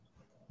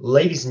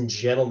Ladies and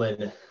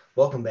gentlemen,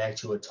 welcome back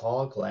to a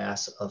tall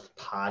glass of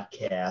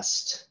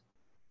podcast.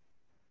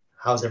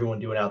 How's everyone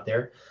doing out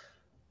there?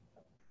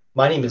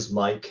 My name is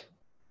Mike,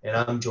 and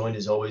I'm joined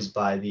as always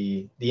by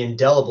the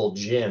indelible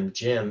Jim.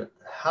 Jim,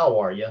 how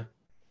are you?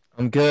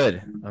 I'm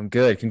good.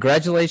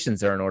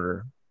 Congratulations are in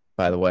order,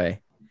 by the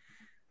way.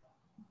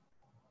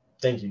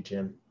 Thank you,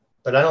 Jim.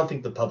 But I don't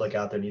think the public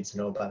out there needs to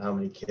know about how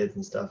many kids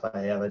and stuff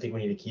I have. I think we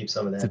need to keep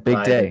some of It's a that big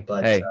private. day.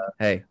 But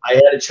Hey. I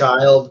had a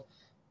child,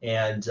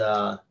 and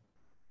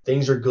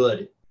things are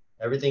good.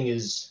 Everything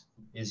is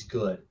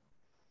good.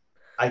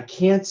 I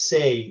can't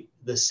say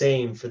the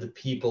same for the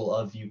people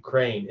of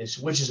Ukraine,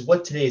 which is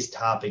what today's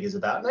topic is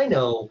about. And I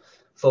know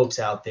folks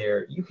out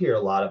there, you hear a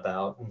lot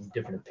about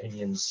different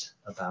opinions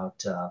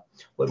about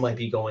what might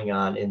be going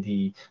on in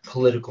the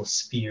political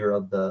sphere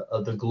of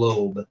the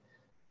globe,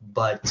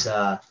 but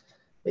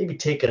maybe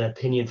take an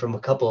opinion from a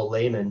couple of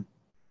laymen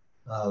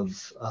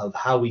of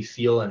how we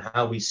feel and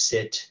how we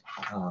sit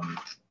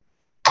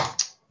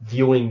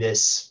viewing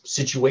this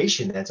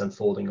situation that's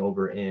unfolding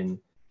over in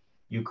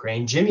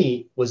Ukraine.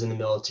 Jimmy was in the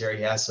military,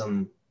 he has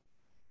some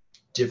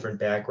different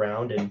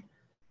background. And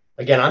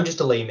again, I'm just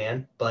a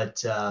layman,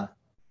 but I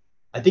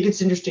think it's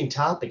an interesting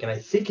topic. And I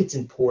think it's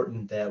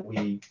important that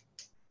we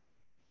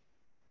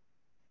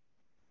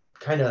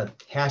kind of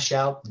hash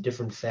out the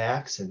different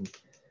facts. And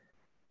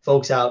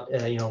folks out,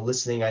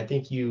 listening, I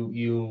think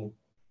you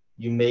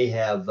may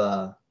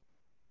have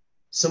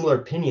similar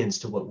opinions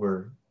to what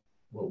we're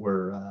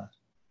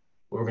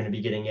going to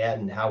be getting at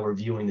and how we're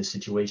viewing the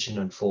situation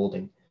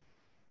unfolding.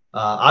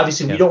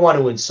 Obviously, we don't want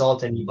to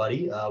insult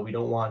anybody. We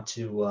don't want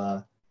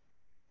to.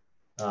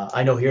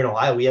 I know here in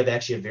Ohio, we have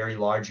actually a very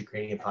large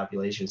Ukrainian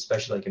population,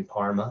 especially like in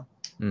Parma,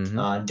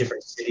 in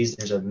different cities.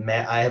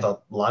 I have a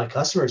lot of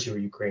customers who are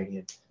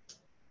Ukrainian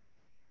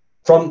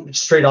from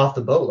straight off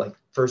the boat, like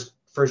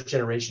first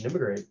generation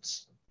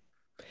immigrants.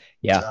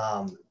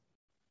 Yeah.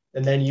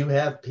 And then you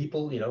have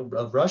people,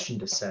 of Russian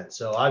descent.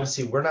 So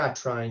obviously, we're not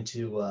trying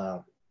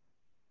to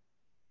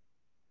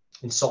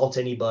insult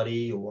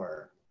anybody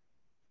or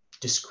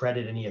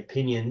discredit any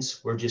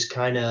opinions. We're just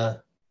kind of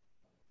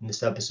in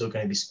this episode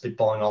going to be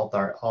spitballing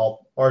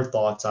all our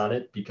thoughts on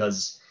it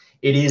because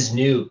it is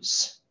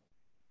news.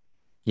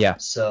 Yeah.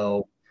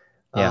 So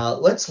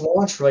let's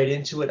launch right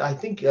into it. I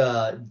think,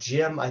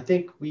 Jim,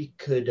 we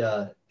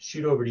could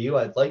shoot over to you.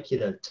 I'd like you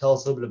to tell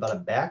us a little bit about a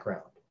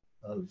background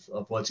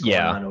of what's going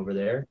on over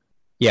there.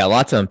 Yeah,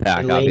 lots to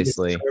unpack,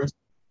 obviously.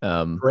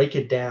 Break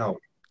it down.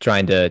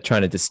 Trying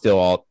to distill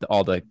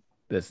all the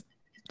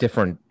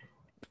different,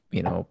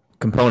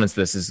 components.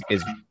 This is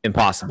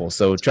impossible.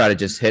 So try to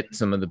just hit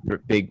some of the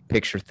big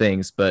picture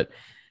things. But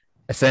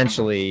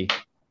essentially,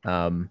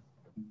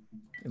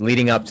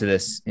 leading up to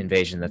this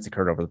invasion that's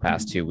occurred over the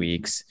past 2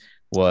 weeks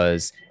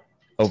was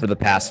over the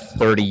past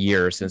 30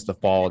 years since the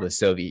fall of the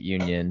Soviet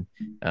Union.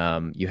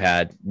 You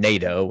had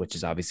NATO, which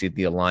is obviously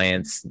the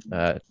alliance,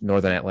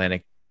 Northern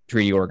Atlantic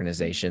Treaty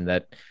Organization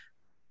that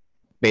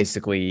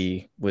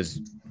basically was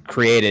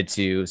created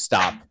to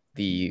stop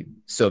the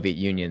Soviet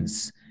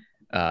Union's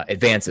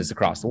advances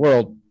across the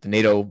world. The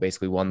NATO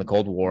basically won the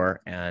Cold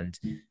War, and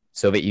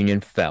Soviet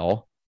Union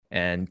fell,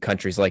 and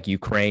countries like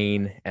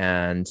Ukraine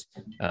and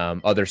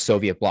other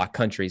Soviet bloc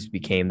countries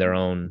became their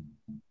own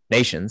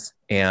nations.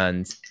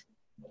 And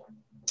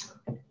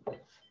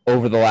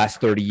over the last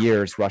 30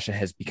 years, Russia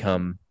has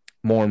become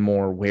more and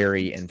more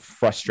wary and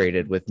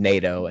frustrated with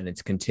NATO and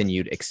its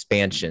continued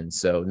expansion.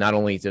 So not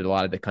only did a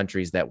lot of the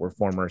countries that were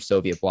former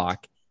Soviet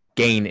bloc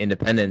gain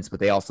independence, but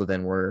they also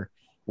then were,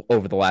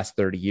 over the last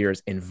 30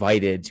 years,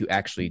 invited to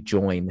actually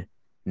join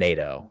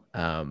NATO.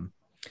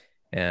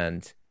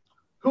 And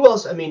who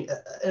else? I mean,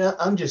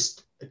 I'm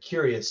just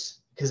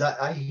curious because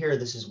I hear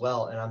this as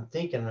well, and I'm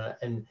thinking,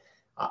 and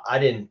I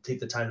didn't take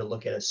the time to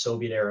look at a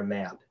Soviet era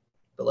map,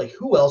 but like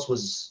who else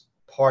was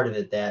part of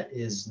it that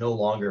is no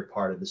longer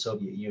part of the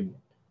Soviet Union?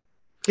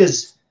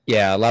 Because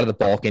a lot of the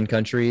Balkan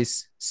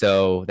countries.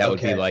 So that would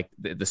be like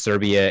the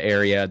Serbia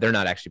area. They're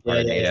not actually part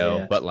of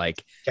NATO, but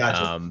like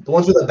gotcha. The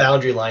ones where the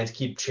boundary lines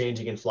keep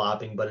changing and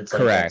flopping, but it's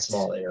like that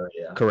small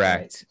area.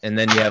 Correct. Right. And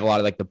then you have a lot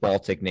of like the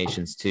Baltic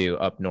nations too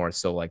up north.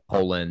 So like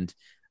Poland,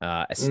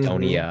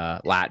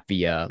 Estonia,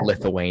 Latvia,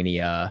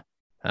 Lithuania,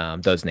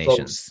 those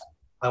nations. Folks,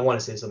 I want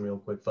to say something real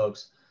quick,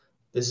 folks.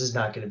 This is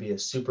not going to be a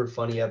super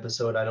funny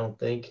episode, I don't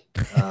think.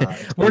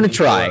 We're going to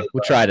try.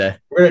 We're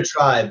going to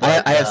try.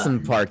 But, I have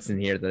some parts in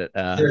here that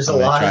there's a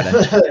lot.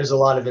 There's a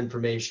lot of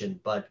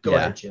information, but go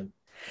ahead, Jim.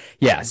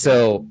 Yeah.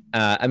 So,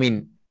 I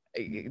mean,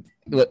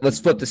 let's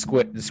flip the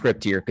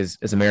script here because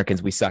as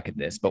Americans, we suck at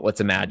this. But let's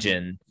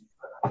imagine,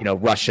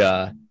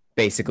 Russia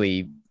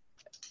basically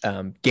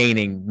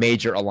gaining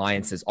major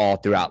alliances all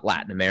throughout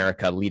Latin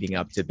America, leading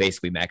up to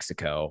basically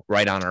Mexico,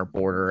 right on our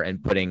border,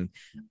 and putting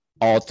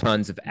all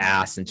tons of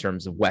ass in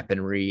terms of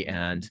weaponry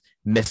and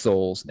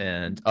missiles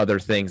and other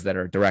things that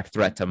are a direct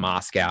threat to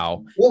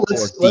Moscow or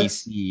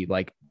DC,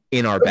 like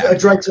in our back. A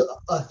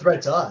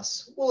threat to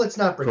us. Well, let's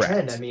not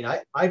pretend. Correct. I mean,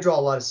 I draw a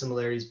lot of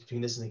similarities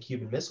between this and the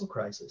Cuban Missile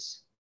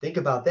Crisis. Think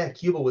about that.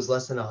 Cuba was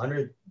less than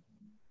 100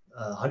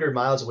 100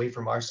 miles away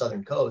from our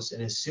southern coast.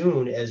 And as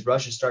soon as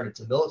Russia started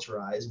to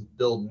militarize and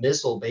build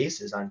missile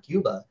bases on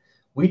Cuba,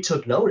 we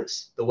took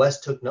notice. The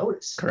West took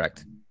notice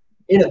Correct.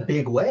 in a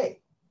big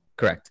way.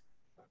 Correct.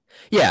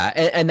 Yeah.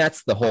 And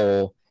that's the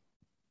whole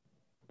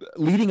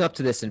leading up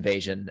to this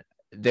invasion.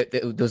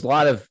 There's a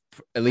lot of,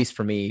 at least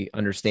for me,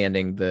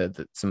 understanding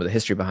some of the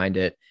history behind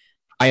it.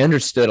 I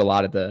understood a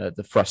lot of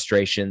the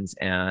frustrations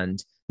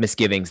and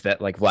misgivings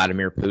that like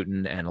Vladimir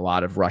Putin and a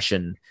lot of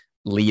Russian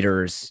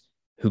leaders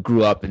who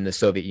grew up in the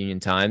Soviet Union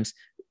times,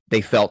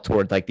 they felt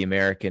toward like the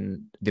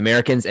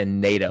Americans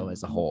and NATO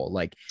as a whole.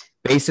 Like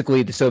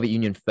basically the Soviet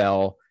Union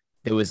fell.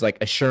 There was like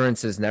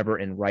assurances never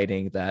in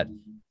writing that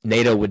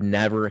NATO would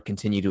never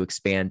continue to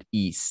expand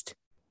east.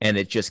 And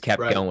it just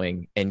kept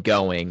going and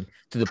going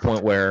to the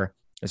point where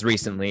as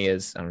recently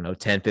as, I don't know,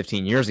 10,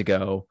 15 years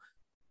ago,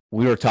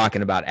 we were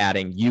talking about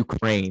adding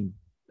Ukraine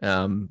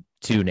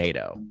to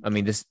NATO. I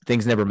mean,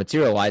 things never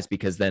materialized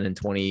because then in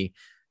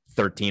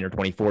 2013 or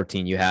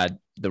 2014, you had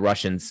the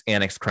Russians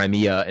annex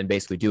Crimea and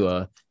basically do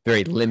a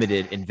very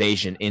limited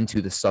invasion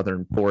into the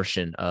southern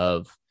portion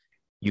of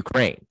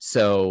Ukraine.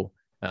 So,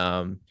 it's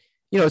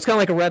kind of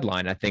like a red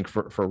line, I think,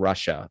 for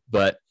Russia.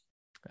 But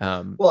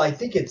well, I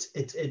think it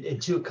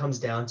too. It comes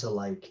down to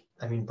like,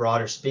 I mean,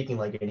 broader speaking,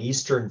 like an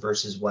Eastern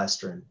versus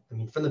Western. I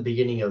mean, from the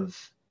beginning of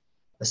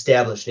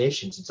established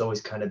nations, it's always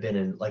kind of been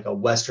in like a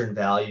Western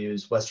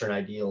values, Western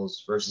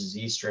ideals versus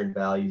Eastern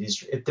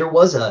values. If there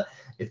was a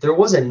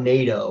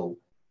NATO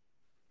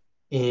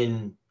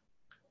in,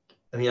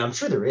 I mean, I'm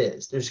sure there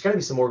is. There's got to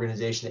be some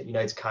organization that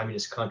unites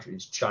communist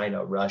countries,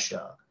 China,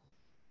 Russia.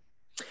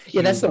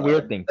 Yeah, that's the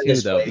weird thing too,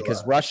 though,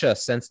 because Russia,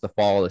 since the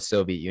fall of the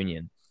Soviet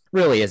Union,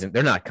 really isn't.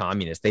 They're not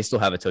communist. They still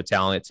have a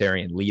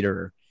totalitarian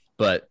leader,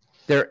 but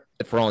they're,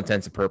 for all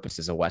intents and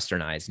purposes, a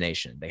westernized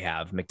nation. They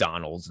have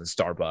McDonald's and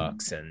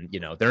Starbucks, and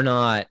they're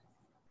not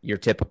your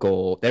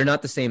typical. They're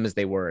not the same as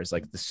they were as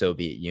like the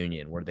Soviet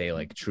Union, where they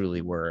like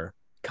truly were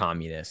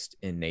communist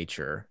in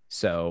nature.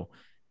 So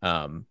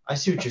I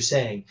see what you're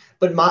saying,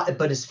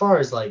 but as far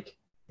as like,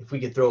 if we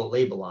could throw a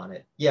label on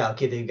it, yeah,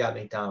 okay, they've got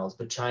McDonald's,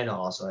 but China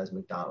also has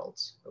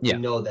McDonald's. We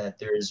know that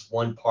there's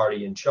one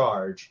party in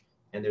charge,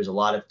 and there's a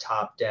lot of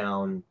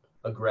top-down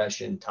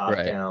aggression,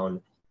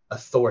 top-down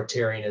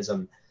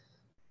authoritarianism.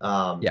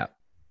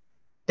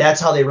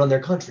 That's how they run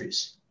their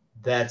countries.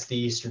 That's the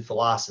Eastern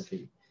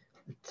philosophy.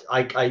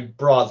 I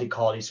broadly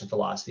call it Eastern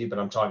philosophy, but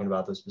I'm talking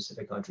about those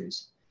specific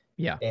countries.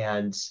 Yeah.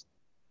 And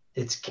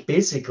it's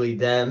basically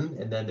them,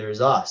 and then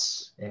there's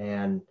us.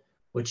 And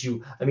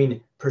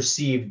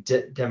perceived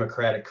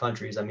democratic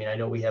countries. I mean, I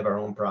know we have our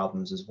own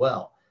problems as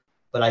well,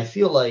 but I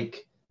feel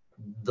like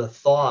the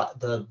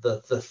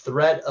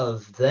threat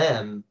of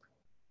them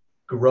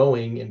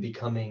growing and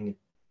becoming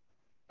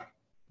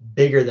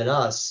bigger than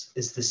us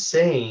is the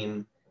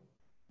same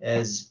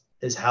as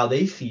how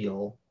they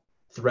feel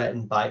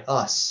threatened by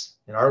us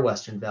and our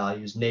Western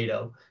values,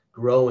 NATO,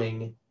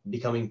 growing,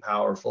 becoming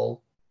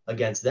powerful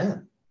against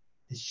them.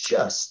 It's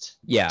just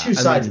two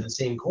sides of the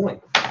same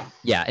coin.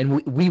 Yeah,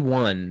 and we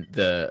won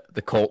the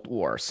Cold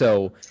War,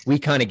 so we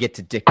kind of get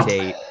to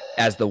dictate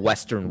as the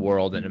Western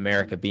world, and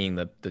America being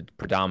the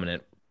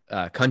predominant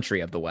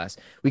country of the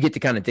West. We get to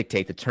kind of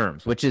dictate the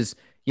terms, which is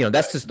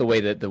that's just the way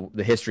that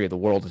the history of the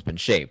world has been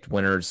shaped.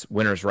 Winners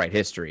write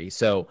history.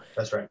 So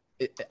that's right.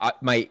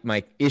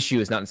 My issue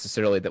is not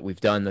necessarily that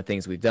we've done the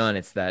things we've done;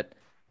 it's that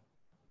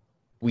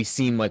we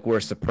seem like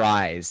we're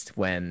surprised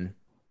when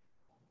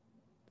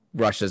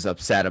Russia's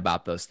upset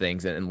about those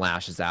things and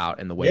lashes out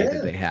in the way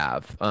that they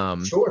have.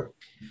 Sure.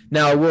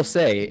 Now, I will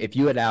say, if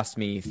you had asked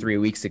me 3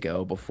 weeks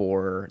ago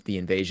before the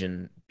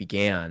invasion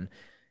began,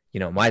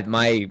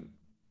 my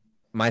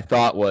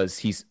thought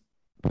was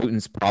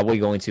Putin's probably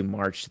going to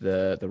march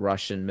the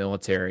Russian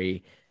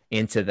military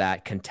into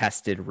that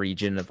contested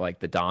region of like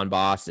the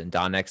Donbass and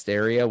Donetsk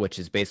area, which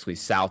is basically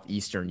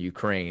southeastern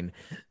Ukraine,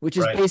 which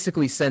is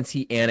basically, since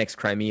he annexed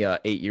Crimea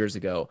 8 years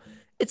ago,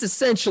 it's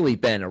essentially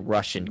been a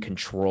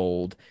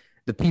Russian-controlled.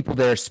 The people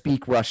there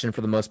speak Russian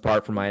for the most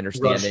part, from my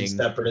understanding. Russian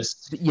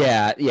separatists.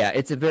 Yeah.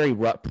 It's a very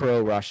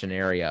pro-Russian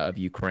area of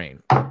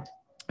Ukraine. And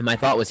my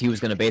thought was he was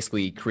going to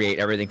basically create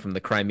everything from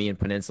the Crimean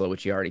Peninsula,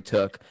 which he already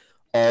took,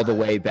 all the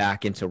way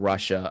back into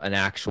Russia, an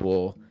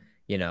actual,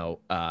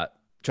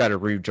 try to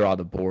redraw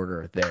the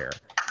border there.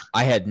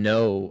 I had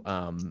no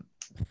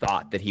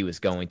thought that he was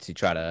going to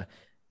try to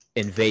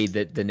invade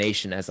the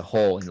nation as a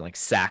whole and like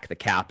sack the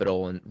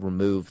capital and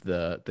remove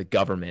the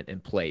government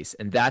in place.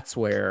 And that's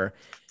where,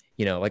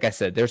 like I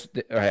said,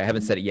 I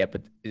haven't said it yet,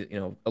 but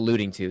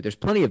alluding to, there's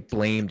plenty of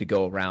blame to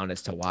go around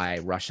as to why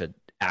Russia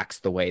acts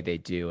the way they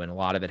do, and a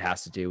lot of it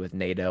has to do with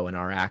NATO and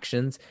our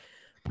actions.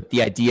 But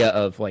the idea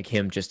of like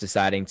him just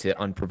deciding to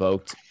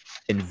unprovoked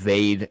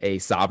invade a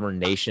sovereign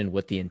nation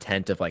with the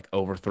intent of like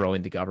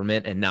overthrowing the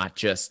government and not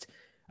just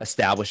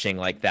establishing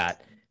like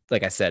that,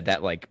 like I said,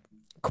 that like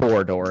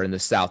corridor in the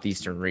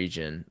southeastern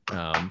region,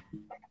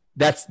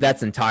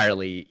 that's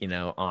entirely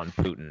on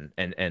Putin,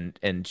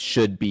 and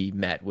should be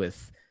met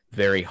with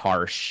very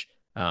harsh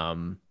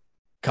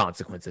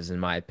consequences, in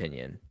my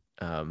opinion,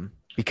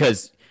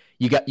 because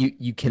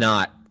you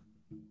cannot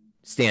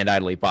stand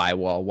idly by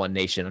while one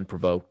nation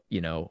unprovoked,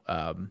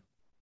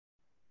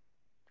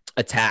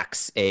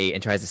 attacks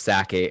and tries to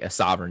sack a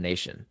sovereign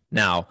nation.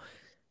 Now,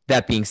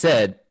 that being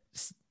said,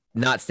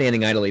 not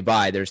standing idly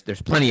by,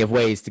 there's plenty of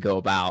ways to go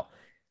about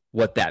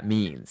what that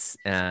means.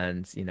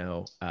 And,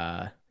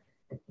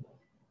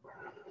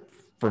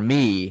 for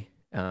me,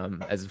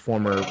 as a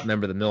former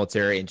member of the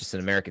military and just an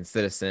American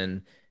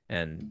citizen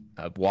and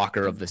a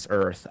walker of this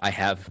earth, I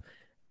have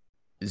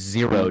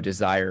zero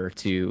desire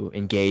to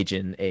engage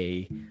in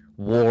a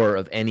war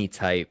of any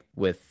type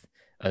with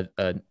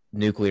a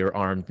nuclear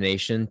armed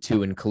nation,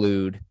 to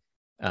include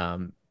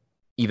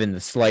even the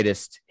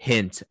slightest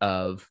hint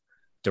of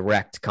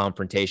direct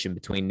confrontation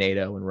between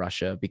NATO and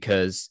Russia,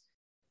 because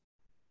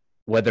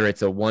whether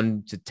it's a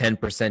 1 to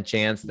 10%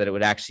 chance that it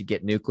would actually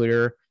get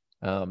nuclear,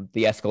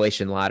 the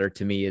escalation ladder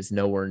to me is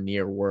nowhere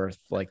near worth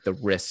like the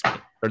risk,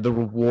 or the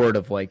reward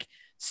of like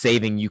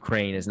saving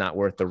Ukraine is not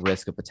worth the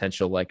risk of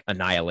potential like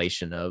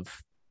annihilation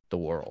of the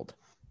world.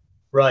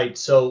 Right.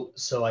 So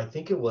I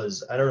think it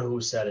was, I don't know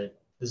who said it.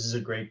 This is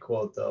a great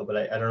quote though, but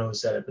I don't know who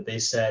said it, but they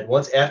said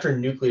once after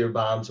nuclear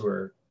weapons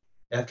were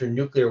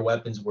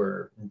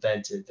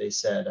invented, they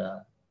said,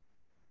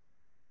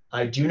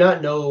 I do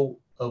not know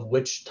of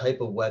which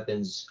type of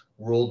weapons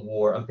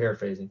I'm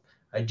paraphrasing.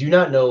 I do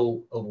not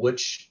know of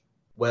which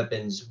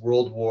weapons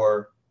World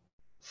War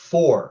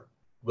IV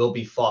will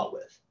be fought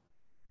with.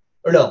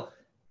 Or no,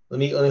 let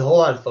me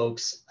hold on,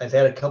 folks. I've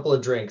had a couple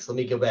of drinks. Let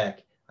me go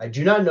back. I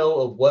do not know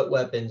of what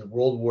weapons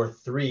World War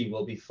III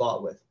will be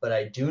fought with, but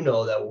I do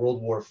know that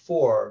World War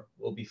IV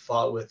will be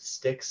fought with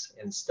sticks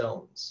and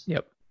stones.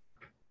 Yep.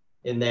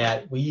 In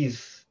that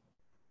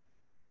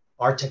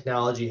our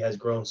technology has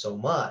grown so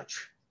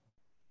much,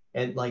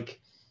 and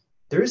like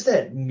there's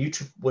that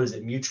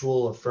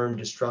mutual affirmed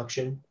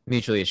destruction,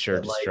 mutually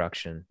assured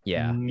destruction.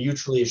 Yeah,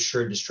 mutually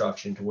assured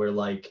destruction, to where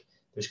like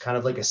there's kind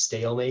of like a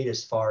stalemate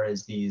as far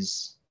as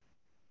these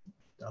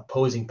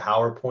opposing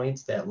power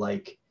points that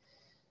like.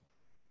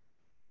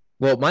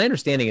 Well, my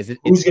understanding is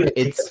who's going to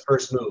take the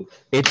first move?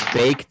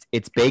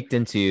 It's baked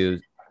into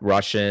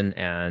Russian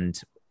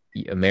and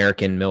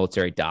American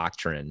military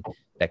doctrine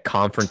that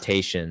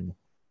confrontation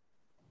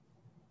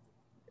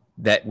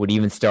that would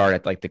even start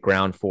at like the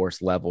ground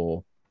force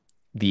level,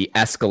 the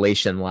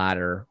escalation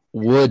ladder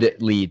would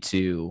lead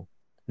to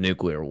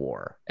nuclear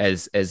war.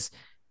 As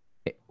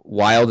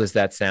wild as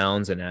that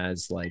sounds, and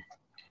as like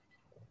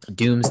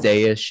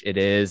doomsday-ish it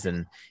is,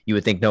 and you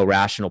would think no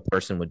rational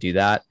person would do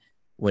that,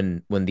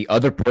 when the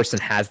other person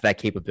has that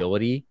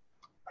capability,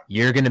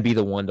 you're going to be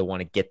the one to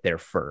want to get there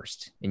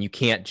first, and you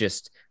can't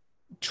just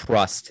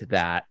trust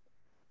that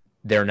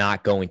they're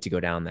not going to go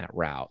down that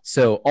route.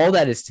 So all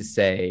that is to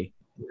say,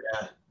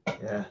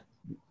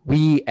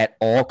 we at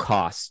all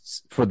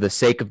costs, for the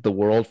sake of the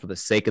world, for the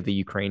sake of the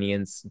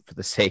Ukrainians, for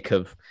the sake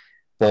of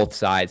both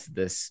sides of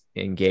this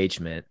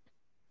engagement,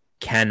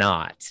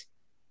 cannot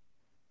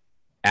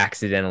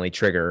accidentally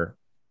trigger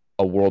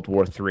a World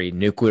War III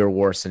nuclear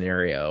war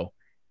scenario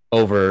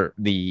over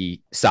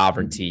the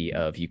sovereignty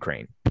of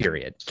Ukraine,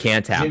 period.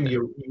 Can't happen.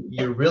 Jim,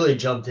 you really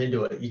jumped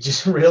into it. You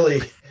just really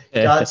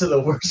got to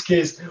the worst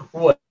case.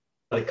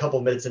 A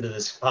couple minutes into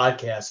this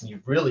podcast, and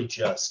you really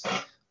just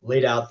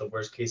laid out the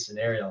worst case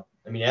scenario.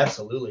 I mean,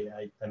 absolutely.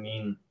 I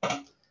mean,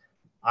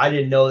 I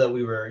didn't know that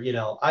we were,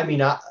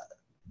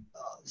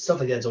 stuff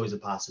like that's always a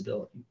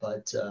possibility,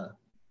 but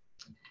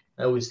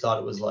I always thought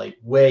it was like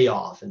way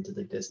off into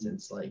the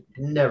distance, like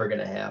never going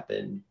to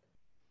happen.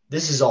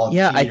 This is all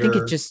theater. I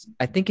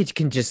think it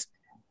can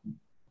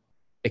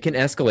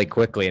escalate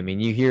quickly. I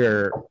mean, you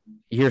hear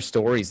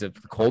stories of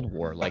the Cold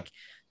War, like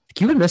the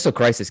Cuban Missile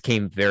Crisis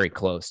came very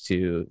close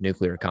to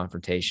nuclear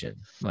confrontation.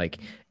 Like,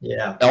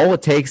 all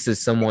it takes is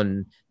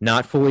someone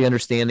not fully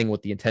understanding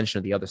what the intention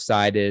of the other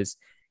side is.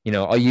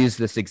 I'll use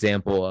this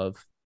example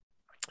of,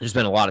 there's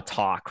been a lot of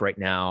talk right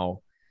now,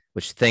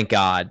 which thank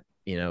God,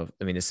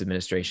 this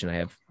administration I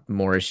have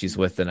more issues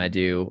with than I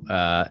do,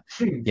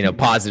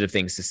 positive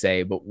things to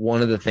say. But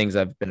one of the things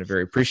I've been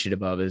very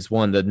appreciative of is,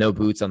 one, the no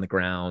boots on the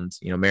ground,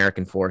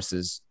 American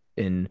forces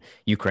in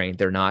Ukraine.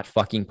 They're not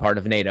fucking part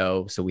of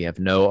NATO, so we have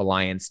no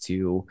alliance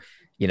to,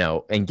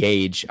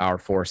 engage our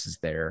forces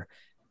there.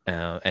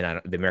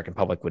 And the American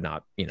public would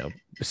not,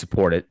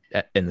 support it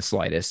in the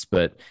slightest.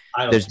 But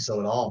I don't think so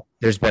at all.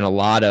 There's been a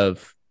lot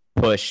of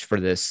push for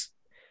this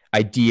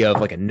idea of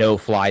like a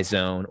no-fly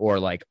zone, or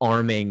like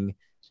arming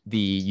the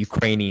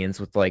Ukrainians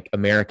with like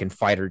American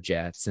fighter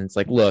jets. And it's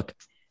like, look,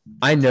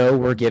 I know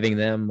we're giving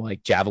them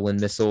like Javelin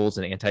missiles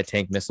and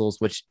anti-tank missiles,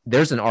 which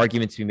there's an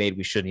argument to be made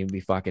we shouldn't even be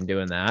fucking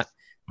doing that.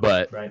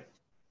 But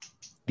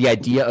the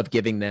idea of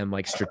giving them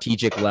like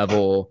strategic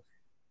level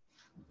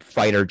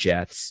fighter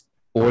jets,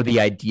 or the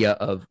idea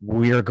of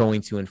we're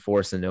going to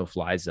enforce a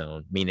no-fly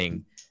zone,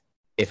 meaning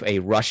if a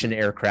Russian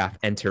aircraft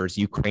enters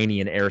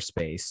Ukrainian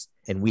airspace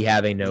and we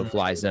have a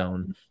no-fly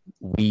zone,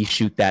 we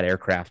shoot that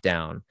aircraft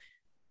down.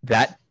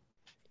 That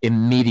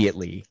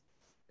immediately,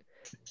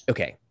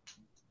 to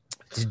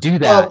do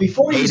that,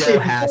 NATO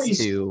has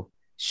to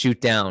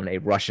shoot down a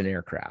Russian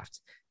aircraft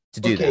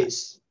to do that,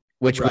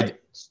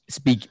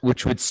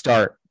 which would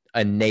start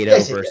a NATO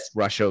Yes, it versus is.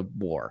 Russia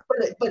war.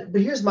 But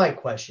here's my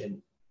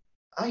question.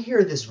 I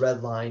hear this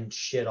red line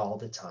shit all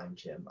the time,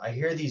 Jim. I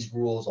hear these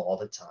rules all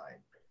the time.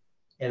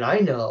 And I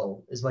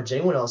know, as much as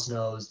anyone else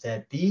knows,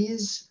 that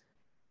these,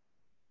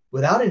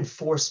 without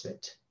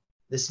enforcement,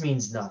 this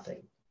means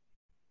nothing.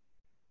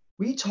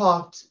 We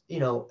talked,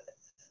 who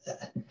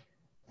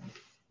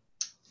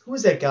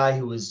was that guy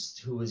who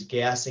was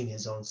gassing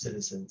his own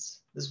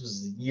citizens? This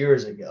was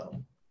years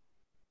ago.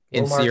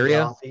 In Muammar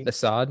Syria, Gaddafi.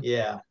 Assad.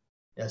 Yeah,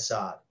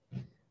 Assad.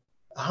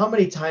 How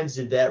many times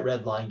did that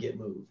red line get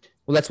moved?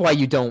 Well, that's why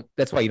you don't.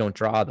 That's why you don't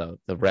draw the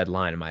red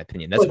line, in my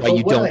opinion. That's But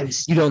why but what I'm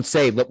you don't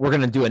say, look, we're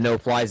going to do a no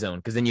fly zone,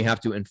 because then you have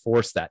to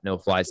enforce that no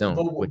fly zone.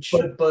 Which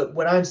but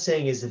what I'm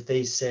saying is, if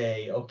they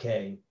say,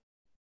 okay,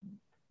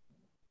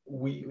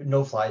 we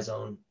no fly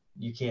zone,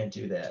 you can't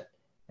do that,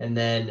 and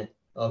then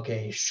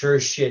okay, sure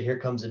as shit, here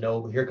comes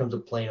a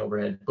plane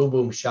overhead, boom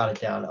boom, shot it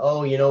down.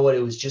 Oh, you know what?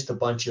 It was just a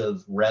bunch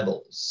of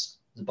rebels,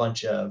 a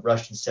bunch of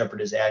Russian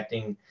separatists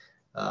acting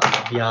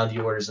beyond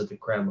the orders of the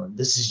Kremlin.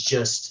 This is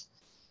just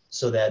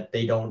so that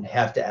they don't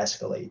have to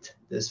escalate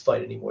this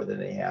fight any more than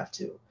they have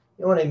to. You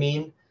know what I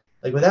mean?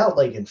 Like, without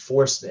like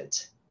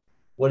enforcement,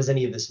 what does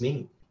any of this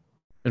mean?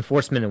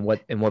 enforcement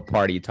in what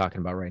part are you talking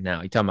about right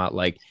now? You talking about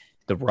like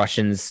the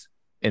Russians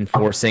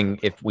enforcing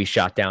if we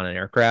shot down an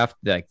aircraft,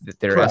 like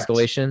their Correct.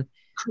 escalation?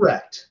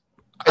 Correct.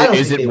 I don't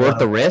Is think it they worth want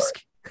the to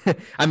risk?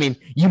 I mean,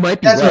 you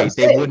might be That's what I'm right.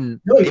 They saying.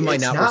 wouldn't. No, They might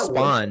it's not not worth it.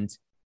 respond.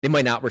 They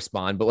might not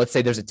respond. But let's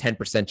say there's a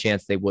 10%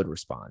 chance they would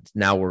respond.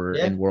 Now we're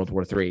Yeah. in World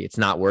War III. It's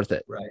not worth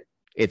it. Right.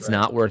 It's Right.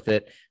 not worth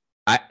it.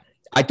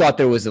 I thought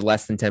there was a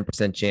less than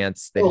 10%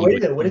 chance that Well, he wait a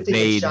would minute. What if they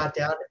get invade. shot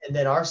down and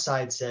then our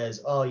side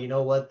says, "Oh, you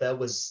know what? That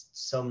was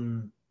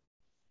some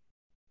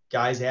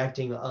guys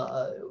acting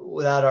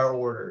without our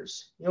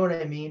orders." You know what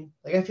I mean?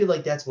 Like, I feel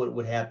like that's what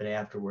would happen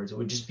afterwards. It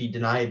would just be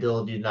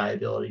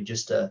deniability,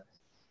 just to,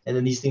 and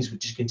then these things would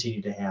just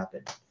continue to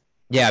happen.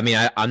 Yeah, I mean,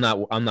 I'm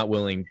not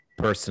willing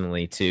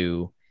personally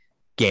to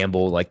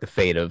gamble like the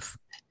fate of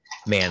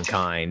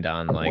mankind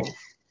on like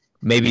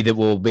maybe that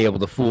we'll be able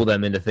to fool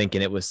them into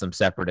thinking it was some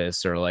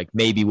separatists, or like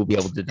maybe we'll be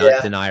able to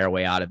Yeah. deny our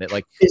way out of it.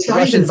 Like, It's the not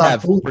even Russians about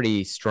have fooling.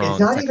 pretty It's strong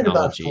not even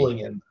about technology. fooling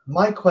him.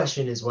 My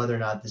question is whether or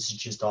not this is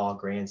just all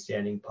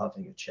grandstanding,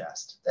 puffing a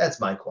chest. That's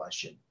my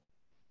question.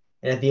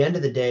 And at the end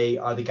of the day,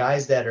 are the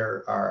guys that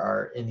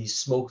are in these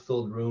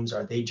smoke-filled rooms,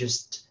 are they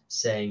just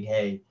saying,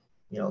 "Hey,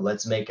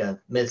 let's make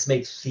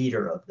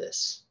theater of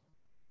this"?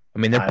 I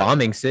mean, they're I don't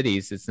bombing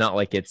cities. It's not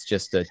like it's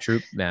just a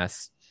troop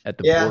mass at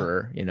the Yeah.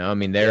 border. I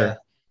mean, Yeah.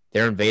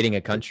 they're invading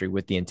a country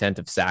with the intent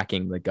of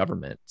sacking the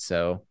government.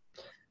 So,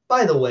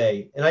 By the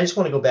way, and I just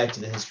want to go back to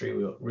the history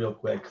real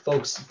quick,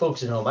 folks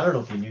at home. I don't know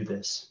if you knew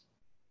this,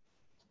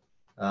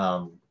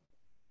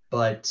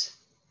 but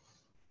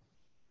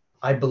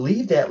I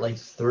believe that like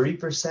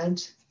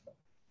 30%,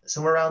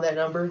 somewhere around that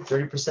number,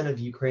 30% of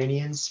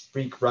Ukrainians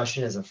speak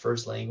Russian as a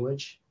first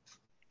language.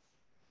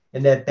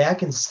 And that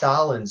back in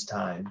Stalin's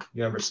time,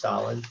 you remember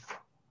Stalin,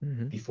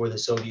 before the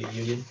Soviet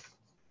Union?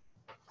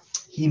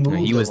 He moved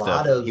he was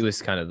he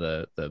was kind of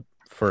the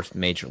first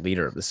major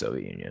leader of the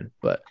Soviet Union,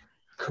 but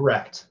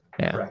correct.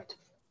 Yeah. Correct.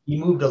 He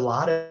moved a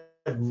lot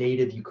of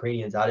native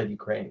Ukrainians out of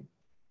Ukraine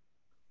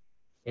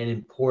and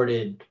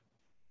imported,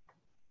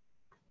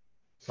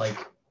 like,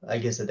 I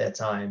guess at that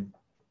time,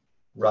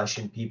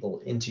 Russian people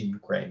into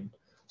Ukraine.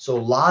 So a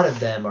lot of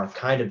them are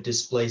kind of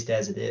displaced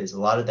as it is. A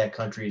lot of that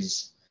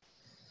country's,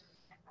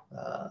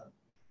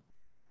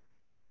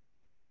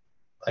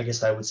 I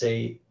guess I would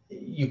say,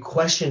 you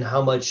question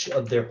how much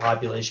of their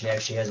population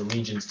actually has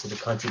allegiance to the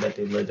country that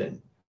they live in,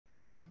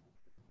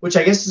 which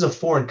I guess is a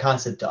foreign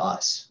concept to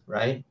us,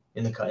 right?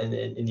 In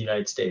the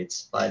United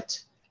States, but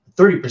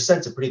 30%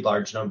 is a pretty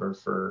large number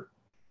for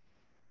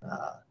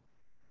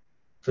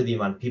the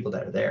amount of people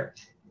that are there.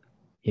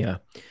 Yeah.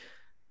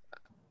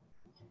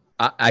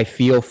 I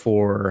feel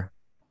for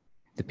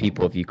the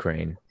people of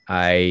Ukraine.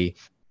 I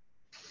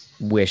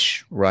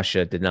wish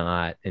Russia did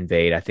not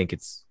invade. I think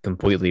it's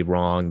completely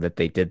wrong that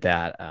they did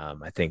that.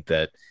 I think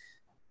that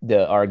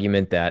the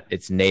argument that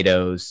it's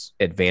NATO's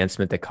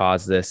advancement that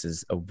caused this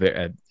is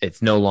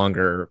it's no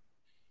longer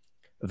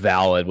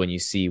valid when you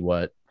see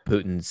what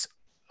Putin's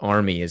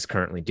army is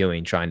currently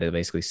doing, trying to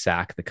basically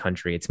sack the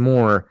country. It's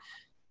more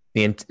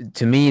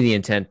to me, the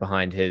intent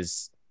behind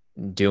his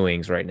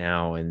doings right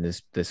now and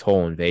this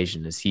whole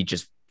invasion is he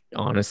just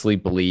honestly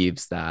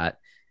believes that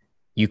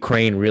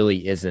Ukraine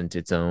really isn't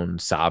its own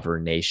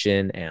sovereign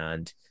nation,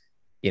 and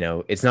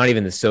it's not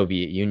even the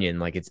Soviet Union.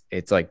 Like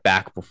it's like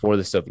back before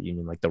the Soviet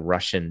Union, like the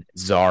Russian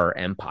Tsar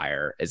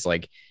Empire is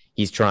like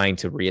he's trying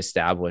to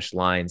reestablish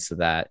lines so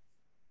that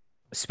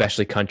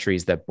especially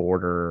countries that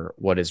border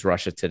what is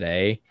Russia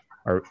today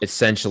are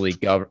essentially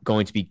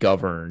going to be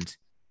governed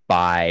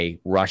by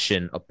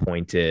Russian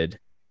appointed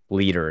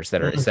leaders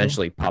that are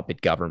essentially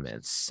puppet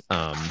governments.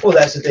 Well,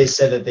 that's what they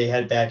said that they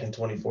had back in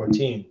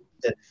 2014.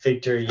 That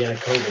Viktor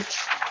Yanukovych,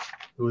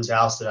 who was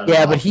ousted out of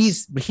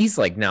office. But he's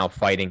like now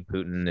fighting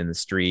Putin in the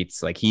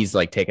streets. Like he's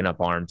like taking up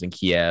arms in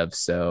Kiev.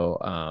 So,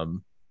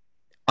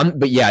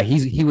 but yeah,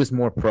 he was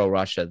more pro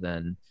Russia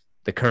than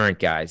the current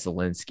guy,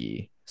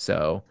 Zelensky.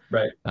 So,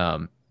 Right.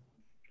 um,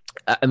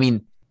 I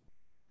mean,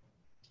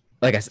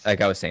 like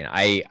I was saying,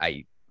 I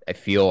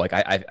feel like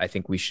I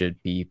think we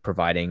should be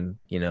providing,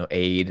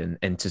 aid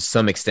and to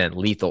some extent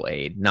lethal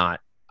aid. I'm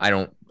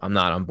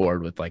not on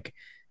board with like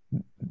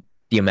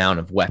the amount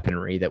of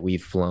weaponry that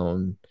we've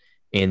flown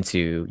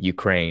into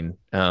Ukraine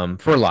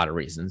for a lot of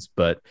reasons.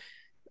 But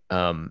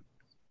um,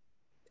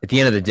 at the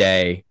end of the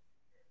day,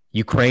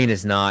 Ukraine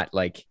is not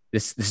like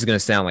this. This is going to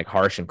sound like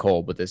harsh and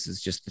cold, but this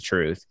is just the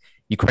truth.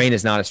 Ukraine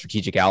is not a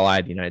strategic ally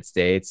of the United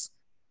States.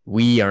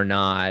 We are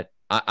not.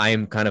 I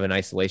am kind of an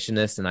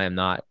isolationist, and I am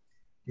not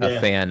a Yeah.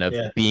 fan of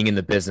Yeah. being in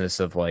the business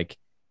of like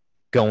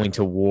going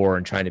to war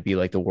and trying to be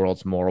like the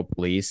world's moral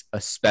police,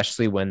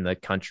 especially when the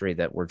country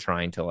that we're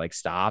trying to like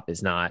stop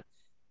is not,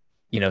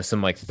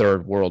 some like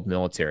third world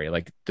military.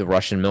 Like the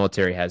Russian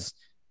military has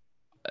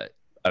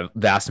a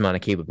vast amount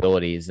of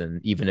capabilities.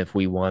 And even if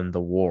we won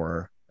the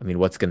war, I mean,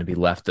 what's going to be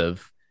left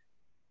of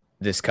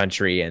this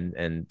country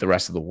and the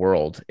rest of the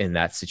world in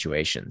that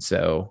situation?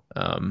 So,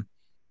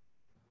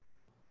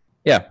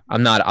 yeah,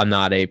 I'm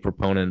not a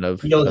proponent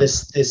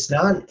This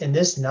non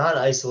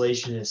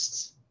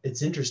isolationists,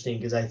 it's interesting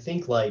because I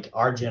think like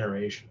our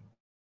generation,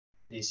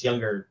 this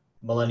younger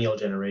millennial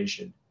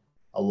generation,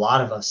 a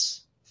lot of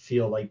us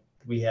feel like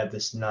we have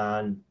this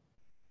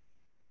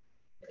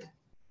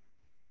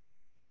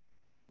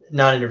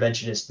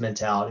non-interventionist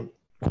mentality.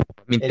 I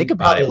mean, think And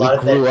about probably it. a We lot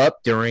of that grew up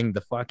during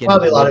the fucking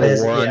probably a lot of it global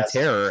is, war on yes.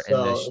 terror and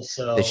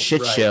the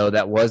shit Right, show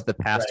that was the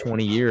past right,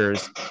 20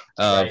 years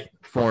of right,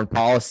 foreign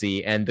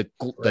policy and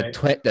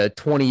right, the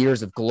 20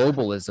 years of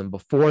globalism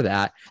before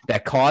that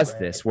caused right.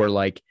 this, where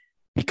like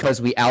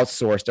because we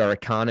outsourced our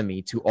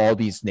economy to all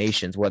these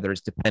nations, whether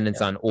it's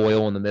dependence Yeah, on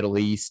oil in the Middle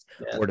East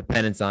yeah, or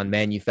dependence on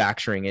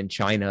manufacturing in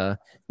China,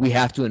 we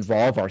have to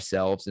involve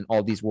ourselves in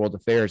all these world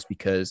affairs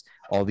because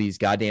all these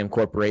goddamn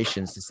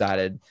corporations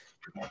decided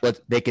what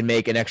they can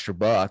make an extra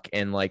buck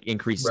and like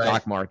increase right.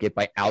 stock market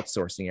by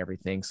outsourcing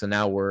everything. So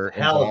now we're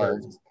Halliburton.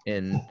 involved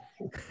in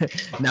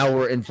now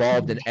we're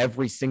involved in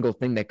every single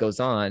thing that goes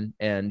on,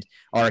 and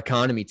our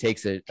economy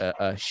takes a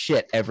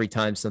shit every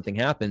time something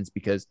happens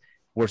because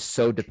we're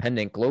so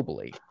dependent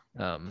globally.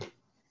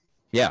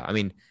 Yeah, I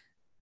mean,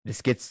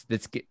 this gets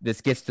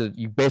to,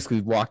 you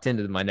basically walked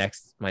into my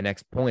next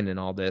point in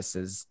all this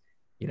is,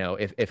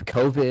 if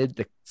COVID,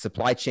 the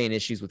supply chain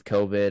issues with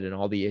COVID and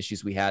all the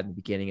issues we had in the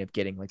beginning of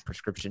getting like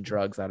prescription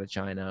drugs out of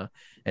China,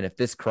 and if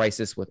this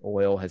crisis with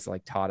oil has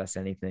like taught us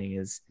anything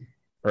is,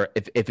 or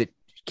if it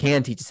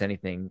can teach us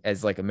anything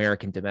as like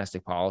American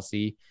domestic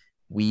policy,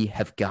 we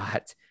have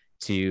got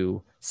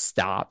to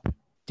stop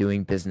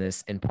doing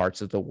business in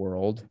parts of the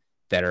world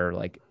that are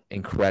like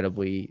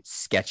incredibly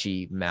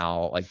sketchy,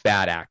 like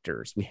bad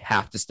actors. We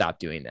have to stop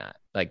doing that.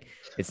 Like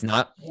it's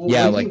not, Well,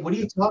 yeah, like what are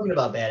you talking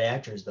about bad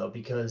actors though?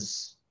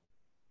 Because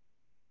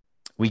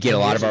we get a 10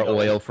 lot years of our ago,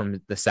 oil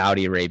from the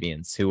Saudi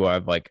Arabians who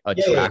have like a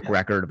yeah, yeah, track yeah.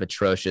 record of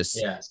atrocious,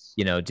 Yes.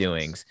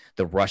 doings.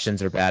 The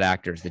Russians are bad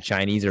actors. The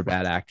Chinese are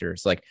bad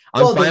actors. Like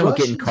I'm Well, the fine with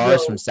getting Russians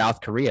cars from though,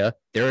 South Korea.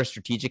 They're a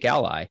strategic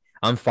ally.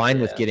 I'm fine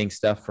with yeah, getting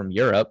stuff from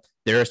Europe.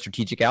 They're a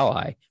strategic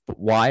ally. But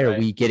why are right.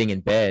 we getting in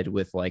bed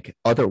with like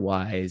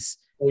otherwise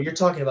Well, you're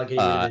talking about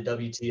getting rid of uh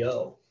the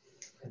WTO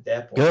at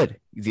that point. good?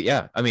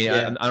 Yeah. I mean,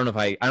 Yeah, I don't know if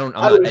I'm I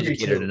not would agree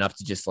educated too. enough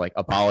to just like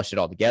abolish it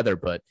altogether,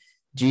 but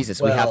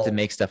Jesus, we have to Well,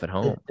 make stuff at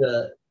home.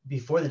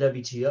 before the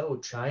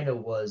WTO, China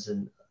was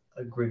an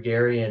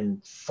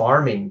agrarian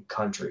farming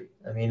country.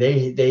 I mean,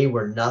 they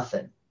were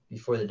nothing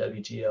before the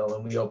WTO,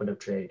 and we opened up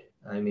trade.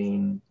 I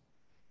mean,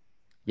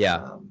 Yeah.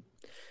 um,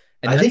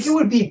 And I think it that's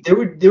would be there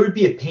would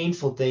be a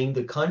painful thing.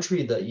 The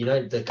country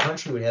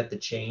would have to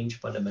change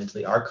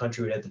fundamentally. Our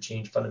country would have to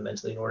change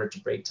fundamentally in order to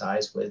break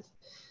ties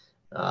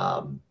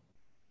um,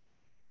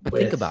 but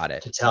think with about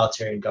it.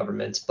 totalitarian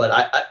governments. But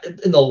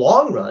in the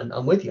long run,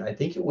 I'm with you. I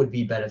think it would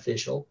be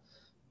beneficial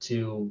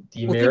to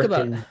the Well, think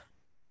about American think about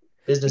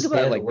it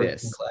businessman, the like working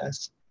this.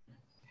 class.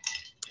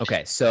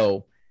 Okay,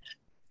 so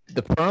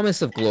the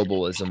promise of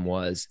globalism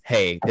was,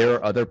 hey, there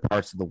are other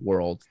parts of the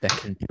world that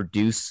can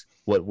produce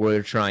what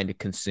we're trying to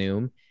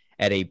consume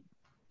at a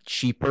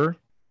cheaper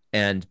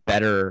and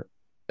better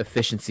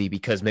efficiency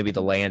because maybe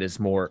the land is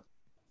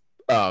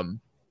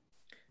um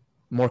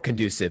more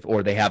conducive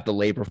or they have the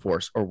labor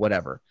force or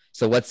whatever.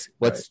 So let's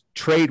Right.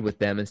 trade with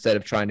them instead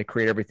of trying to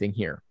create everything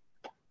here.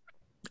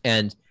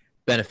 And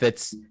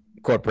benefits,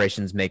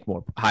 corporations make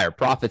more higher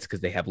profits because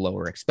they have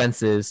lower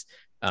expenses,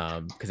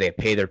 because they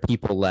pay their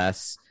people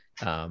less.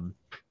 Um,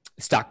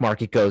 stock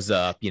market goes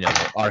up,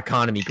 our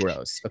economy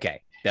grows.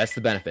 Okay, that's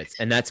the benefits,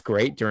 and that's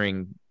great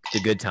during the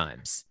good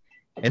times.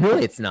 And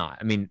really, it's not.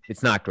 I mean,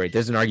 it's not great.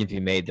 There's an argument to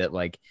be made that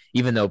like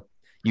even though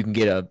you can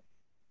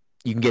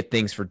get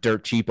things for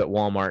dirt cheap at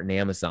Walmart and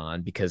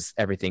Amazon because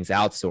everything's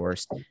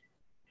outsourced,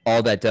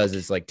 all that does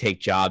is like take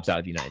jobs out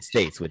of the United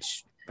States,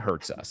 which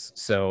hurts us.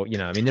 So,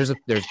 I mean, there's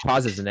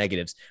positives and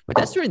negatives, but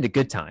that's during the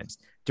good times.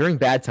 During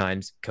bad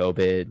times,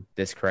 COVID,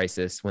 this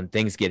crisis, when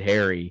things get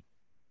hairy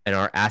and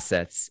our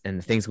assets and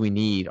the things we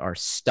need are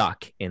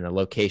stuck in a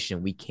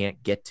location we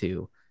can't get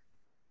to,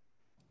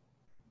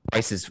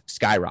 prices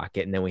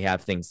skyrocket. And then we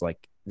have things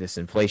like this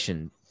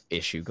inflation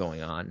issue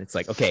going on. It's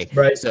like, okay,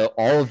 Right. so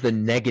all of the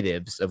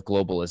negatives of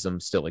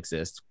globalism still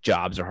exist.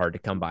 Jobs are hard to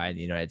come by in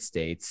the United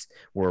States.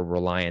 We're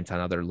reliant on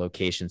other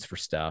locations for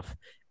stuff.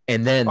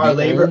 And then Our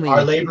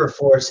labor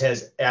force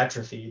has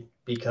atrophied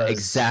because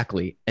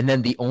exactly. And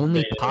then the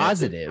only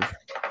positive,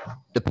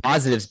 the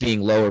positives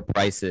being lower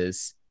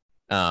prices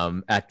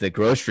at the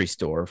grocery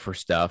store for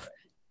stuff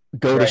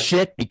go to right.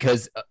 shit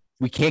because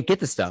we can't get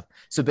the stuff.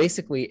 So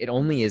basically, it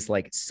only is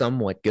like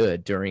somewhat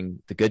good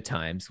during the good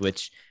times,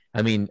 which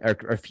I mean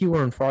are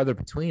fewer and farther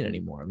between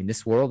anymore. I mean,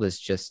 this world is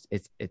just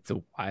it's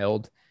a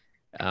wild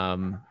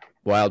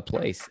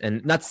place,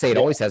 and not to say it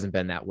always hasn't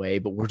been that way,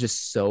 but we're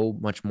just so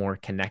much more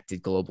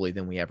connected globally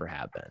than we ever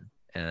have been,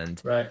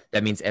 and Right.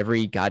 that means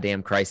every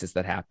goddamn crisis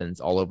that happens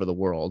all over the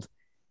world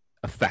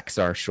affects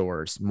our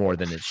shores more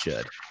than it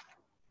should.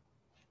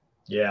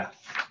 Yeah.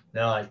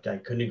 No, I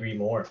couldn't agree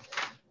more.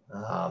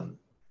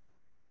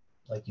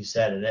 Like you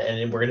said,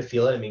 and we're going to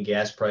feel it. I mean,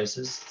 gas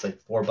prices, it's like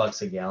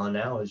 $4 a gallon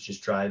now. I was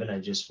just driving. I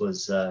just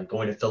was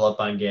going to fill up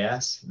on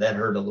gas. That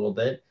hurt a little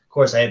bit. Of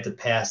course, I have to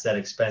pass that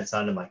expense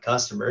on to my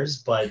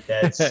customers, but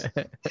that's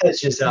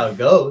just how it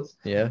goes.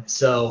 Yeah.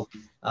 So,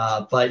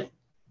 but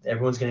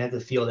everyone's going to have to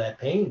feel that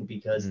pain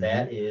because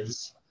that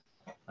is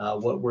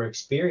what we're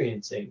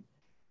experiencing.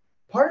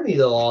 Part of me,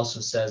 though, also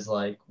says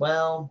like,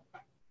 well,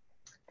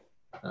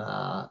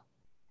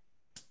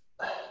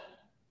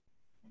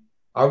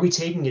 are we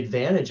taking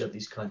advantage of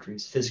these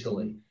countries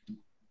fiscally?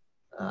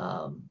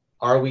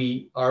 Are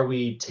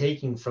we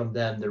taking from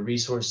them the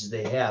resources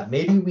they have?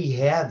 Maybe we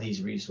have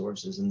these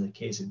resources in the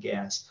case of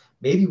gas.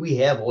 Maybe we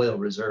have oil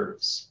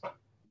reserves.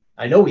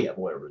 I know we have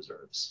oil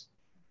reserves.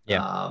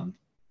 Yeah.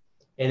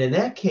 And in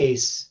that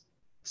case,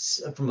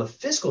 from a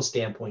fiscal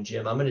standpoint,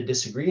 Jim, I'm going to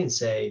disagree and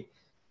say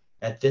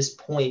at this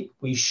point,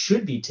 we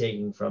should be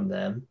taking from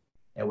them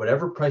at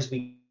whatever price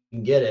we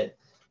can get it.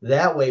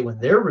 That way, when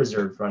their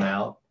reserves run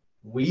out,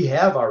 we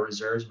have our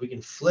reserves. We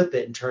can flip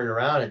it and turn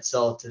around and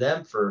sell it to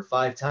them for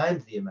 5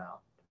 times the amount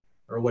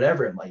or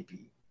whatever it might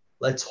be.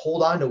 Let's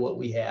hold on to what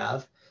we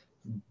have,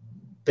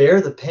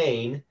 bear the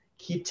pain,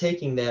 keep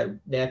taking that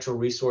natural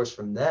resource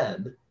from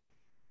them.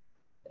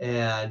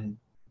 And,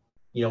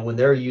 when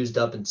they're used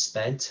up and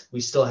spent,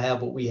 we still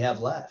have what we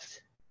have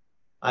left.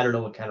 I don't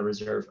know what kind of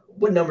reserve,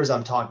 what numbers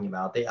I'm talking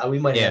about. We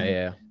might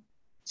have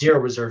 0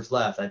 reserves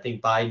left. I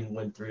think Biden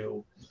went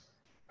through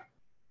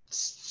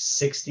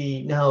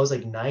 60, no, it was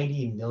like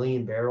 90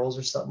 million barrels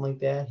or something like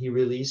that he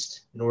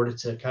released in order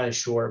to kind of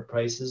shore up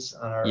prices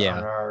on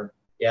our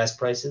gas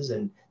prices.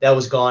 And that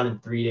was gone in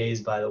 3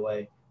 days, by the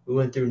way. We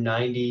went through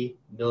 90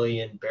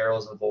 million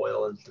barrels of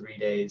oil in 3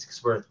 days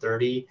because we're a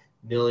 $30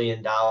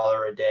 million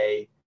a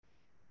day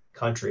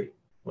country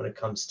when it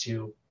comes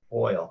to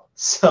oil.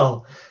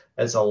 So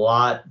that's a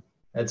lot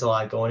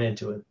going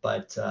into it.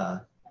 But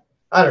I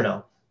don't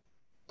know.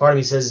 Part of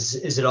me says,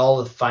 is it all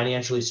a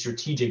financially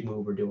strategic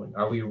move we're doing?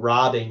 Are we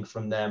robbing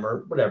from them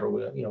or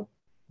whatever?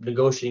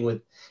 Negotiating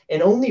with,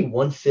 and only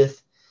one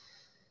fifth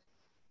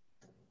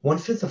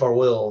of our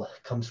oil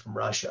comes from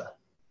Russia.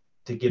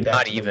 To get back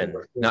Not to even.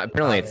 Not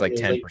apparently it's like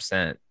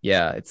 10%.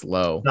 Yeah, it's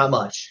low. Not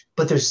much,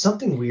 but there's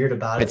something weird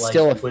about it. It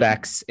still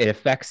affects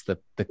the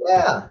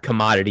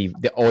commodity,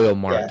 the oil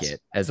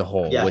market as a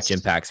whole, which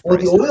impacts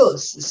prices. Well, the oil,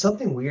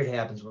 something weird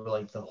happens where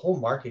like the whole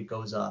market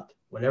goes up.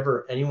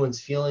 Whenever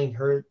anyone's feeling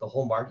hurt, the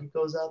whole market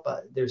goes up.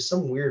 There's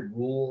some weird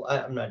rule.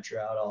 I'm not sure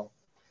how it all.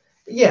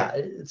 But yeah,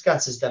 it's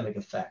got systemic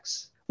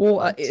effects.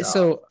 Well,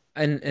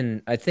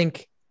 and I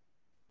think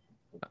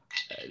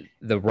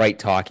the right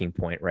talking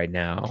point right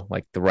now,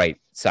 like the right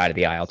side of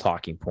the aisle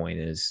talking point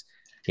is,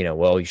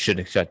 well, you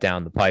shouldn't shut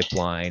down the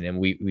pipeline, and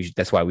we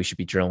that's why we should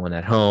be drilling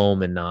at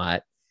home and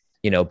not,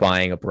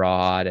 buying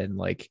abroad. And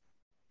like,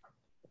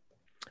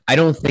 I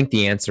don't think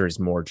the answer is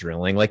more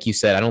drilling. Like you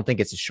said, I don't think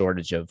it's a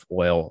shortage of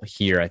oil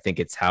here. I think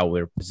it's how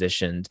we're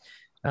positioned.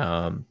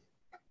 Not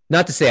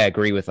to say I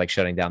agree with like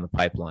shutting down the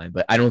pipeline,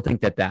 but I don't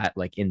think that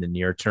like in the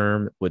near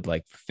term would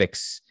like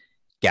fix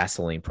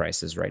gasoline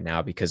prices right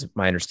now, because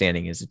my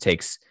understanding is it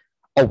takes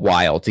a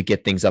while to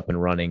get things up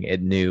and running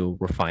at new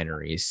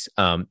refineries.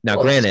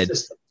 Granted,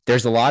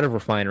 there's a lot of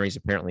refineries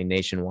apparently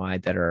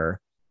nationwide that are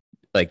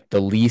like the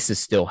lease is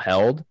still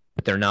held,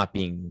 but they're not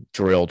being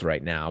drilled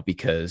right now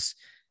because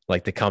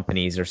like the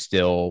companies are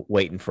still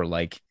waiting for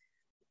like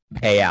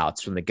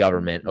payouts from the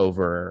government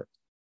over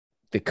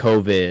the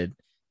COVID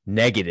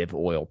negative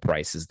oil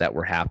prices that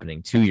were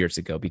happening 2 years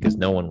ago because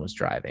no one was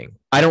driving.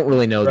 I don't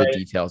really know the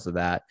details of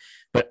that,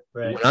 but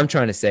what I'm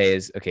trying to say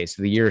is, okay,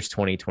 so the year is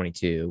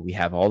 2022. We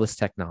have all this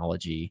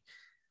technology.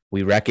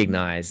 We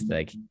recognize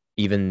like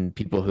even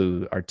people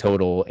who are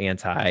total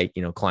anti,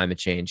 climate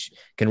change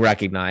can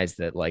recognize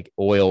that like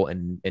oil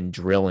and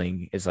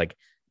drilling is like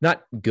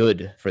not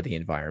good for the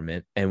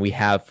environment. And we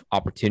have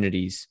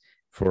opportunities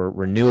for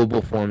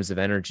renewable forms of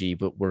energy,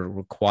 but will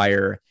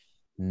require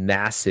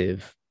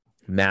massive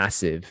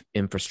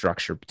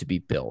infrastructure to be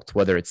built,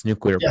 whether it's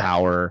nuclear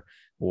power,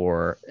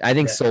 or I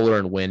think Yeah. solar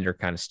and wind are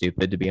kind of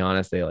stupid, to be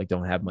honest. They like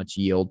don't have much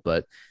yield,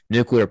 but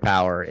nuclear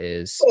power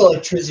is Well,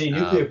 electricity,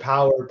 nuclear um,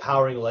 power,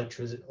 powering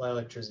electricity,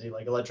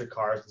 like electric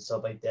cars and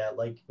stuff like that.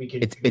 Like we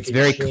it's could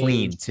very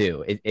clean change.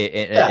 too. It's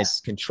Yes.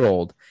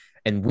 controlled,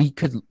 and we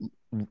could,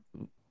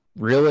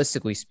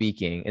 realistically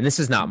speaking, and this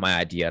is not my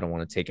idea. I don't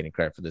want to take any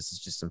credit for this.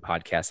 It's just some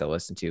podcasts I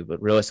listen to,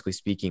 but realistically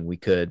speaking, we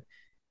could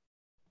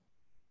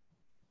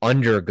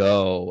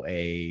undergo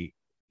a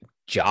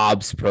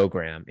jobs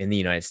program in the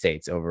United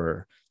States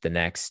over the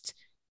next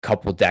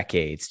couple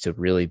decades to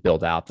really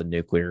build out the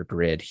nuclear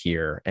grid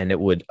here. And it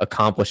would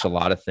accomplish a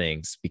lot of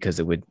things because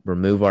it would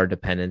remove our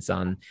dependence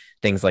on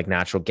things like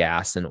natural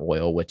gas and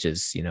oil, which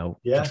is,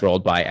 Yeah.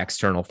 controlled by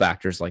external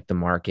factors like the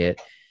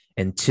market.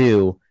 And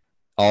two,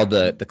 all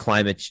the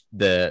climate,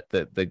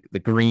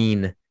 the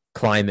green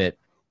climate,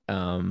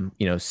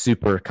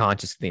 super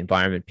conscious of the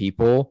environment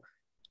people,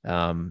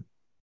 um,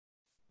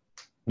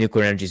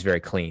 nuclear energy is very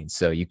clean.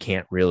 So you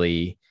can't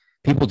really,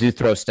 people do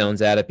throw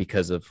stones at it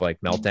because of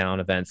like meltdown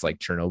events like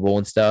Chernobyl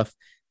and stuff.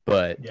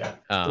 But, Yeah.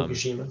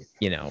 Fukushima.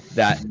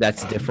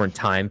 that's a different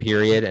time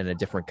period and a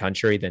different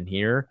country than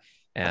here.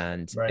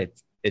 And Right.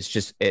 it's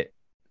just,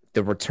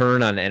 the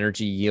return on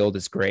energy yield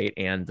is great.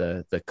 And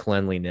the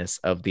cleanliness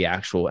of the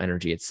actual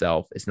energy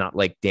itself is not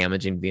like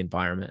damaging the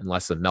environment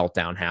unless a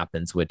meltdown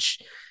happens, which,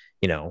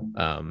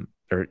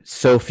 are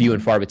so few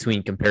and far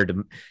between compared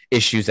to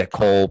issues at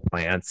coal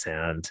plants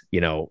and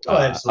Oh,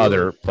 absolutely.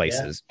 other Yeah.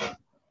 places.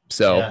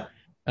 So,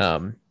 Yeah.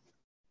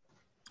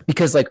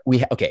 because like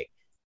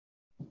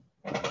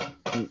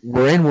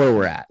we're in where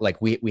we're at. Like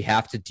we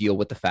have to deal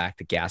with the fact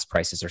that gas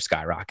prices are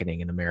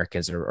skyrocketing and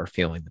Americans are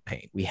feeling the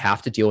pain. We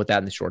have to deal with that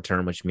in the short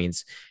term, which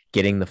means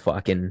getting the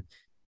fucking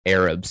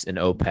Arabs and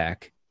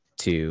OPEC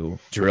to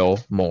drill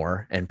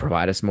more and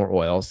provide us more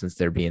oil since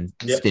they're being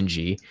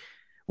stingy.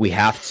 We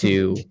have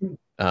to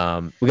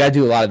we got to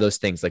do a lot of those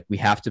things. Like we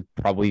have to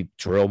probably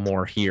drill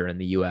more here in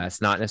the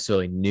US, not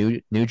necessarily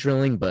new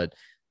drilling, but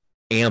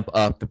amp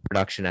up the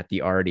production at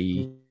the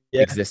already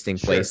existing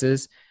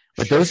places.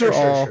 But those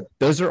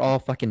are all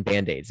fucking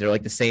band-aids. They're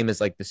like the same as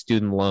like the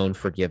student loan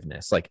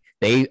forgiveness. Like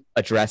they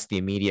address the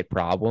immediate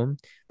problem,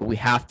 but we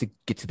have to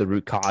get to the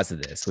root cause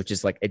of this, which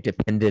is like a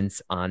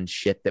dependence on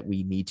shit that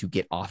we need to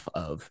get off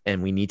of.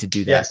 And we need to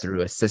do that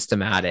through a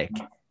systematic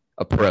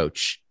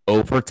approach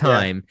over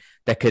time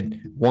that could,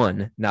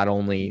 one, not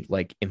only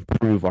like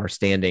improve our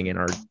standing and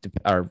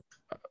our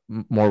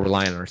more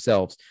reliant on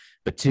ourselves,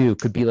 but two,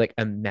 could be like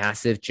a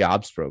massive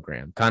jobs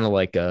program, kind of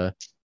like a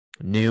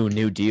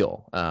new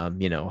deal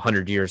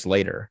 100 years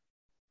later.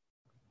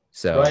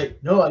 So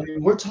right. No, I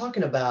mean we're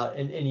talking about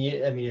and I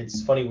mean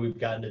it's funny we've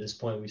gotten to this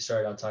point. We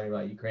started out talking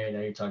about Ukraine,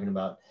 now you're talking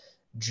about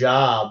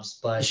jobs,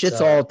 but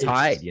shit's all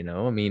tied,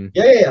 I mean,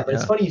 but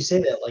it's funny you say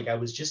that. Like I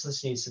was just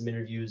listening to some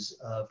interviews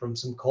from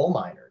some coal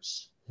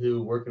miners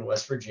who work in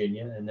West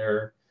Virginia, and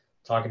they're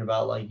talking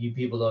about like, you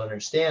people don't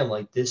understand,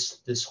 like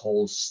this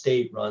whole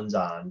state runs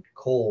on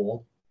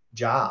coal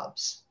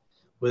jobs.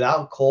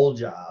 Without coal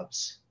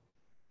jobs,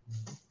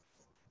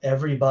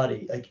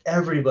 everybody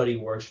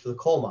works for the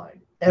coal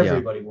mine.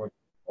 Everybody works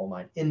for the coal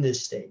mine in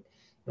this state.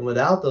 And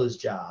without those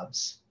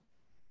jobs,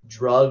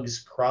 drugs,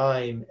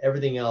 crime,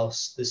 everything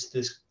else, this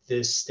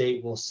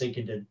state will sink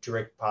into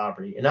direct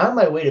poverty. And on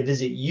my way to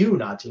visit you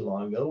not too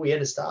long ago, we had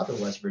to stop in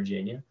West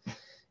Virginia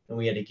and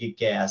we had to get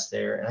gas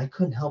there. And I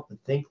couldn't help but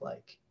think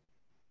like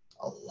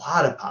a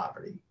lot of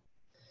poverty.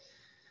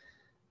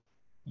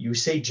 You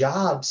say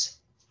jobs,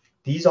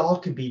 these all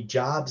could be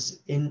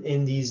jobs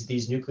in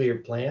these nuclear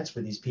plants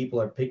where these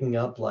people are picking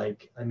up,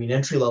 like, I mean,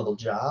 entry-level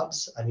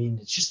jobs. I mean,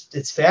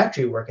 it's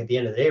factory work at the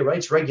end of the day, right?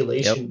 It's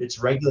regulation, it's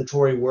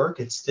regulatory work.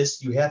 It's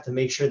this, you have to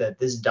make sure that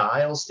this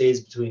dial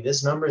stays between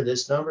this number,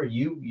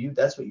 you,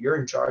 that's what you're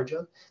in charge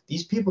of.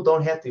 These people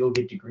don't have to go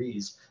get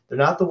degrees. They're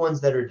not the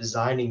ones that are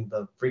designing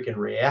the freaking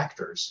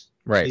reactors.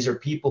 Right. These are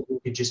people who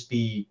could just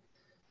be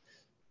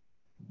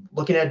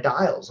looking at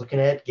dials, looking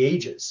at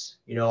gauges.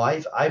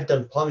 I've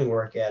done plumbing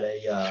work at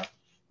a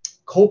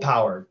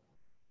coal-powered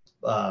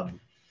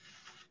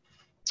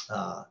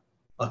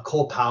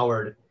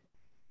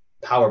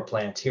power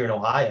plant here in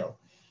Ohio,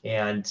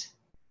 and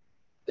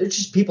they're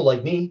just people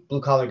like me,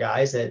 blue collar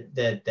guys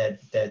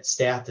that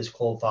staff this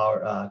coal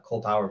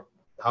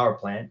power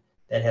plant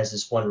that has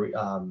this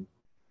one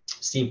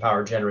steam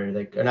power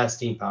generator, or not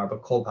steam power,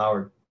 but coal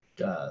powered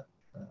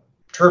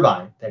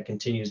turbine that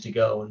continues to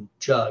go and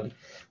chug.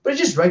 But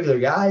it's just regular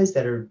guys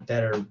that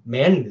are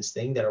manning this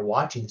thing, that are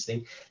watching this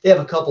thing. They have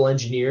a couple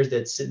engineers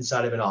that sit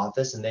inside of an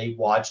office and they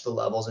watch the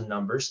levels and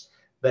numbers,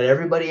 but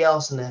everybody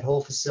else in that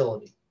whole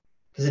facility,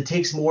 because it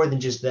takes more than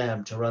just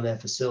them to run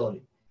that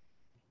facility.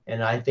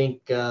 And I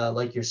think,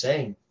 like you're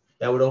saying,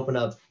 that would open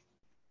up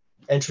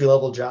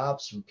entry-level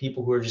jobs for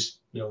people who are just,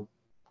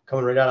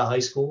 coming right out of high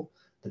school.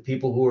 The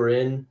people who are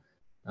in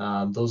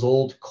those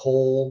old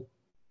coal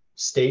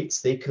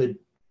states, they could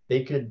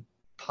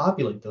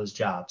populate those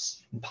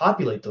jobs and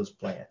populate those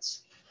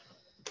plants.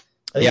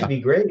 I think it'd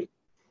be great.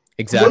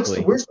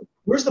 Exactly.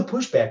 Where's the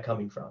pushback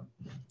coming from?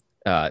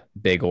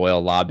 big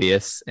oil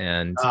lobbyists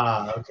Okay,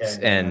 yeah.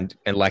 and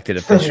elected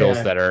officials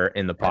Yeah, that are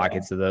in the yeah.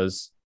 pockets of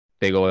those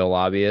big oil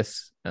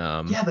lobbyists.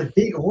 Yeah, but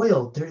big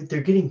oil,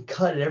 they're getting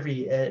cut at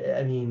every.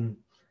 I mean,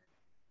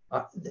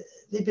 uh,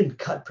 they've been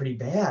cut pretty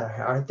bad,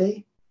 aren't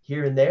they?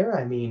 Here and there.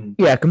 I mean,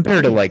 Yeah,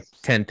 compared to like geez.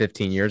 10,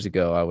 15 years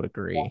ago, I would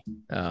agree.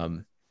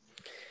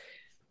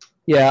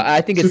 Yeah, So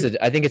I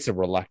think it's a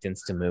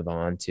reluctance to move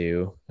on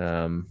to.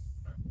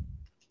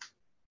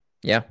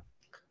 Yeah,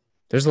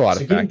 there's a lot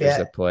of so getting factors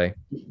back at play.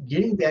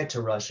 getting back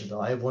to Russia though,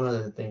 I have one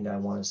other thing that I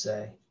want to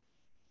say.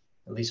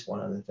 At least one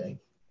other thing.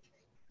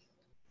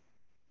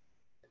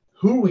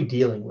 Who are we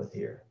dealing with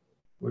here?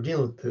 We're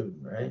dealing with Putin,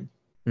 right?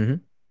 Mm-hmm.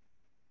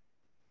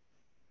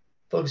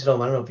 Folks at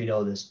home, I don't know if you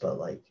know this, but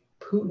like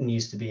Putin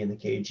used to be in the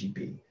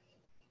KGB.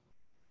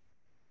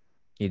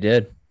 You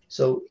did.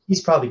 So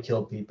he's probably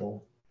killed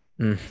people.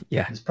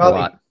 Yeah, He's a probably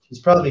lot. he's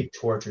probably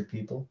tortured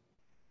people.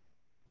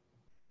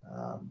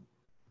 Um,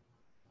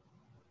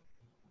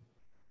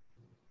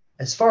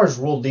 as far as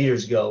world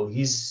leaders go,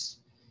 he's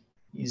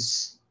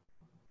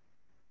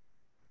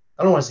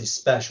I don't want to say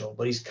special,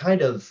 but he's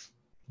kind of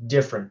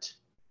different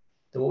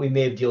than what we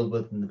may have dealt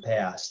with in the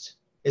past.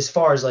 As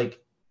far as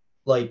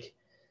like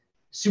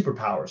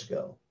superpowers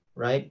go,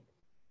 right?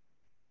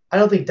 I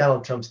don't think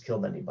Donald Trump's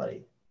killed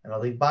anybody. I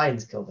don't think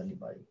Biden's killed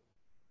anybody.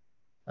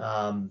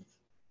 Um,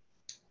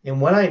 and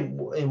why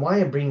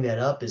I'm bringing that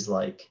up is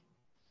like,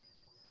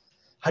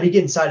 how do you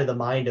get inside of the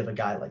mind of a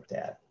guy like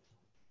that?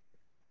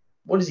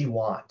 What does he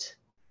want?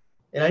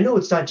 And I know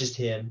it's not just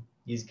him.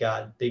 He's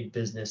got big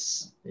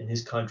business in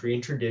his country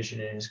and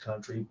tradition in his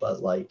country,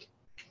 but like,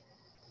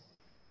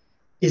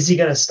 is he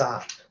gonna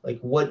stop? Like,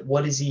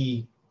 what is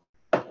he?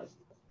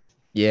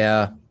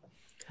 Yeah,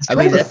 He's I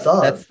kind mean of a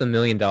thug. that's the $1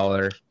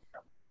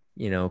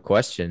 million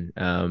question.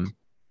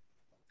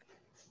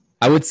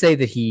 I would say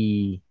that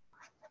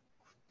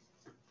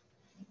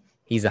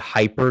he's a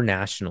hyper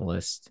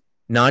nationalist,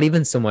 not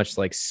even so much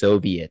like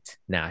Soviet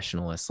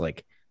nationalist.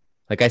 Like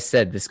I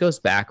said, this goes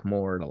back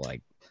more to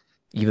like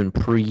even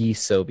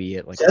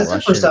pre-Soviet, like So that's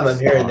the first Russian time I'm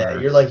hearing that.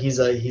 Tsar. You're like he's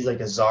like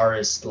a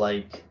czarist,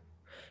 like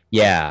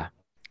Yeah,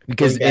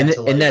 because going back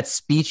to in like that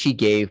speech he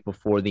gave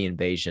before the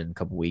invasion a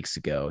couple weeks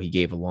ago, he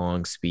gave a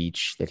long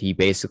speech that he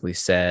basically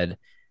said,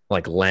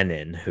 like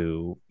Lenin,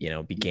 who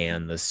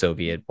began the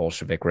Soviet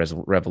Bolshevik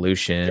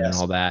revolution and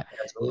all yes, that, he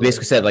basically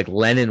absolutely, said yeah. like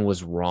Lenin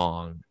was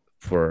wrong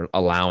for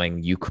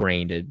allowing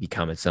Ukraine to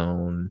become its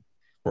own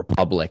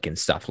republic and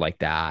stuff like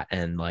that,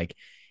 and like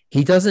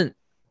he doesn't.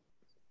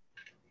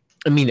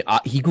 I mean,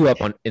 he grew up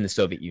in the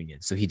Soviet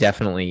Union, so he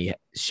definitely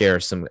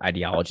shares some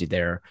ideology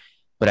there.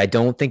 But I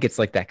don't think it's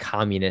like that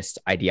communist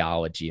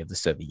ideology of the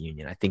Soviet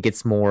Union. I think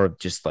it's more of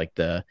just like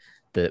the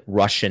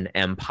Russian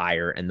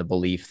Empire and the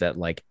belief that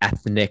like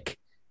ethnic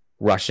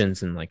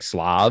Russians and like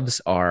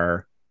Slavs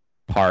are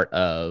part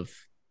of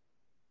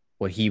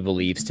what he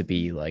believes to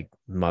be like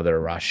Mother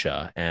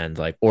Russia and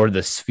like or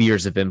the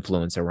spheres of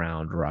influence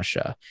around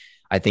Russia.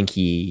 I think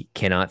he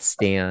cannot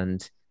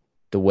stand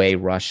the way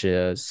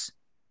Russia's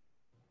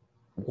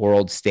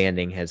world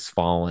standing has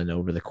fallen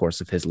over the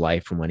course of his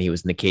life from when he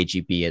was in the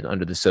KGB and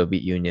under the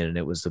Soviet Union, and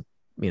it was the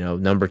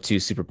number two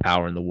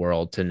superpower in the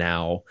world to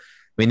now.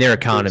 I mean, their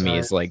Big economy time.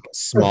 is like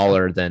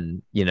smaller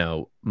than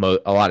a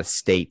lot of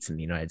states in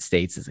the United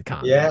States'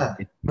 economy. Yeah,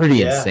 It's pretty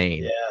yeah,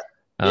 insane. yeah,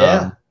 yeah.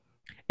 Um,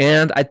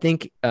 and I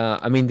think,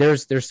 I mean,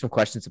 there's some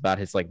questions about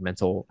his like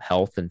mental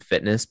health and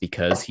fitness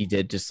because he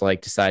did just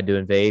like decide to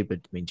invade. But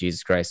I mean,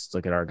 Jesus Christ,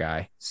 look at our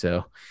guy.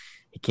 So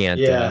he can't.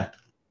 Yeah.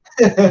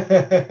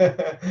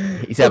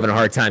 He's having a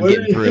hard time What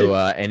getting did through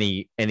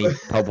he? any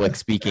public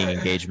speaking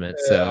engagement.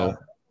 Yeah, So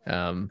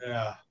um,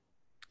 yeah.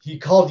 He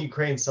called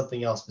Ukraine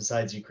something else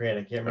besides Ukraine.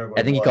 I can't remember I what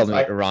it think he called was.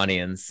 them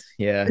Iranians.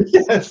 Yeah,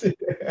 Yes.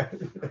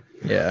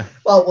 yeah.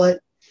 Well, what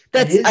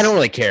it I don't is,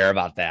 really care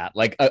about that.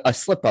 Like a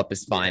slip up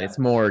is fine. yeah. It's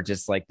more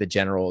just like the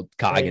general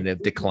I mean, cognitive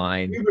we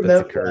decline that's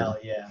remember. occurred. Well,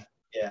 yeah,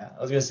 yeah.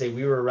 I was gonna say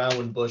we were around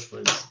when Bush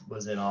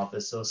was in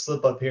office, so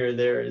slip up here and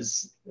there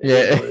is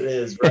Yeah. what it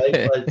is,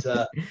 right?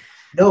 But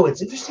no,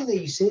 it's interesting that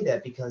you say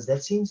that because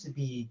that seems to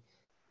be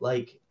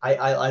like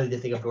I like to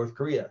think of North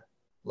Korea,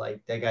 like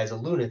that guy's a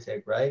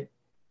lunatic, right?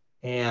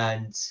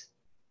 And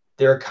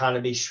their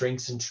economy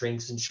shrinks and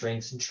shrinks and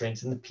shrinks and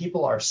shrinks, and the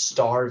people are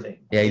starving.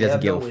 Yeah, he They doesn't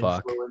have give a no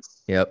fuck.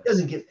 influence. Yep.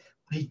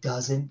 He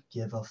doesn't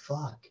give a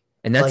fuck.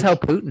 And that's how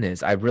Like, Putin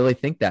is. I really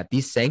think that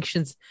these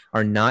sanctions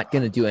are not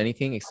going to do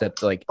anything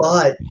except like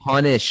but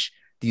punish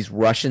these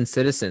Russian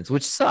citizens,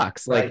 which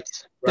sucks. Like right,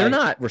 they're right,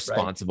 not right.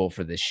 responsible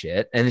for this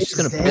shit, and it's just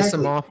going to piss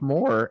them Exactly. off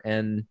more.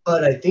 And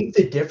But I think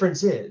the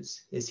difference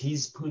is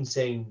he's Putin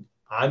saying,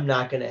 I'm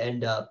not going to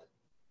end up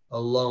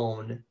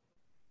alone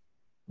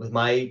with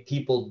my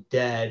people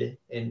dead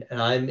and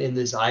I'm in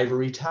this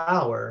ivory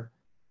tower.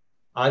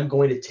 I'm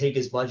going to take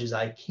as much as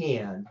I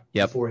can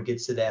yep. before it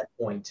gets to that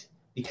point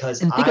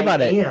because And think I about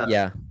it. am,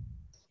 Yeah.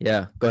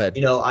 Yeah. Go ahead.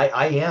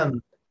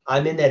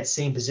 I'm in that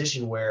same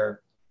position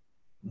where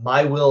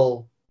my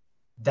will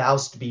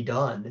vows to be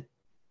done.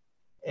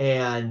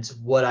 And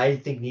what I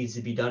think needs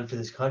to be done for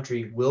this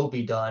country will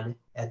be done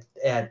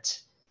at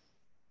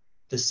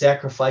the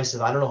sacrifice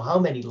of I don't know how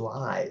many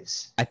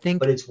lives, I think,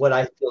 but it's what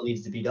I feel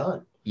needs to be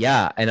done.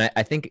 yeah. And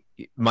I think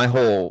my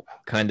whole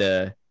kind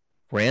of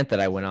rant that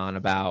I went on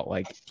about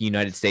like the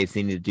United States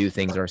needing to do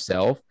things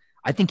ourselves,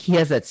 I think he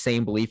has that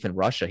same belief in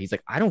Russia. He's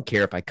like, I don't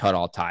care if I cut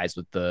all ties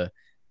with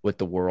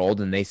the world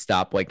and they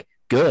stop. Like,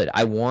 good.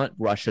 I want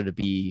Russia to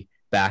be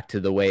back to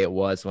the way it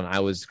was when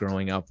I was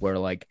growing up, where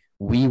like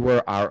we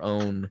were our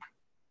own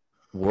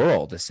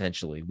world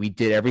essentially. We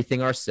did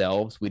everything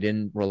ourselves. We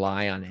didn't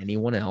rely on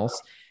anyone else.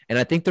 And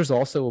I think there's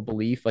also a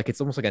belief, like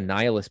it's almost like a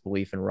nihilist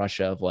belief in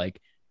Russia of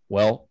like,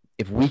 well,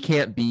 if we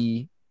can't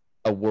be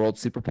a world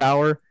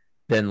superpower,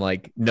 then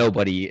like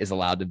nobody is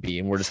allowed to be,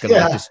 and we're just gonna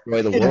like Yeah,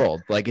 destroy the yeah,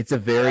 world. Like it's a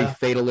very yeah.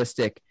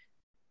 fatalistic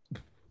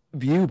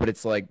view, but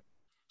it's like,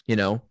 you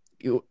know,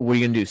 what are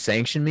you gonna do?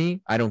 Sanction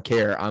me? I don't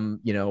care.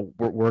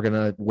 We're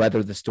gonna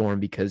weather the storm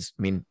because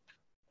I mean,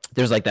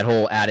 there's like that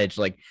whole adage,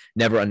 like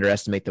never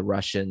underestimate the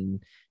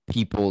Russian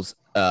people's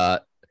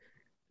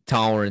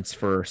tolerance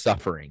for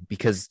suffering,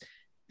 because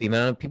the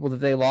amount of people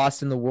that they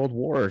lost in the world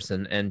wars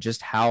and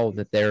just how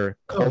that their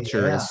Oh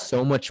culture yeah, is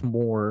so much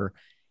more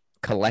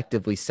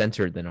collectively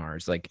centered than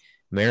ours. Like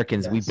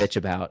Americans, we yes, bitch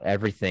about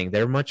everything.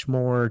 They're much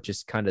more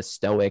just kind of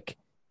stoic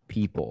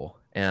people.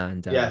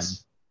 And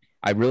yes.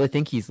 I really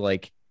think he's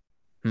like,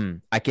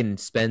 I can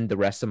spend the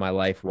rest of my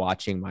life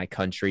watching my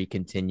country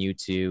continue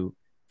to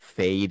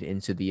fade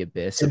into the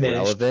abyss of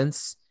Diminished.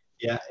 relevance,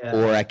 Yeah, yeah,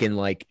 or I can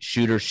like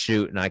shoot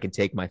and I can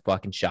take my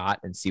fucking shot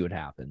and see what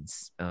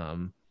happens.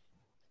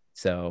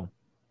 So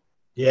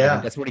I think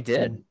yeah. that's what he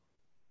did. And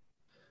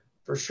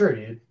for sure,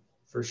 dude,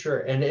 for sure.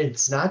 And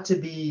it's not to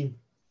be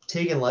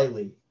taken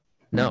lightly,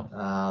 No,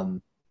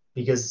 um,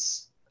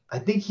 because I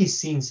think he's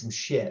seen some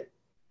shit.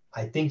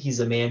 I think he's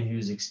a man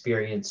who's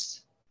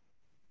experienced.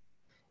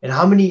 And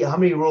how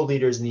many world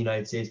leaders in the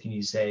United States can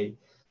you say,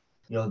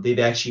 they've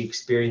actually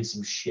experienced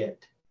some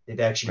shit? They've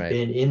actually right.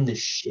 been in the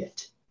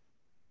shit.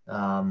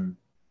 Um,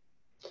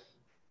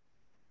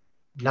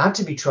 Not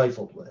to be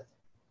trifled with.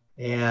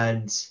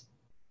 And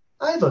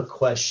I have a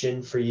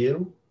question for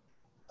you.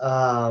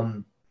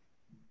 Um,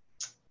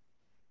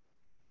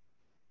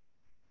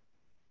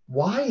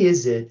 why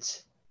is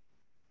it?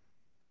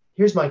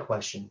 Here's my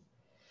question.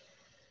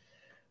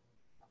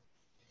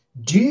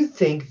 Do you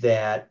think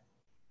that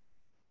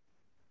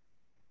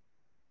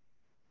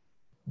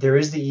there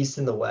is the East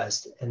and the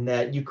West, and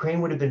that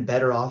Ukraine would have been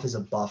better off as a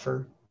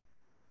buffer,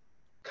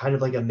 kind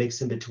of like a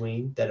mix in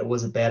between, that it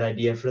was a bad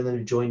idea for them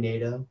to join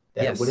NATO,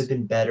 that it would have Yes.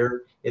 been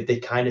better if they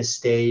kind of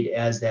stayed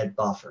as that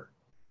buffer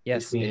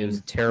Yes. It was a between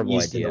the terrible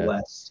East and the idea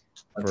West?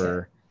 Okay.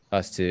 for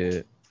us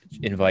to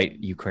invite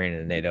Ukraine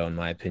into NATO, in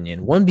my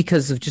opinion. One,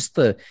 because of just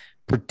the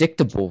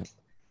predictable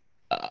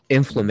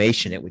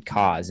inflammation it would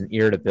cause and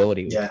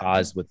irritability it would Yeah.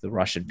 cause with the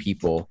Russian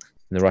people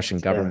and the Russian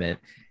Yeah. government.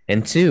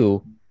 And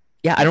two,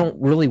 yeah, I don't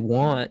really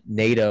want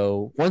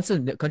NATO. Once a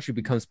country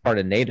becomes part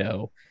of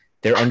NATO,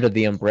 they're under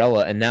the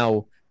umbrella, and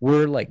now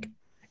we're like,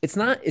 it's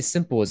not as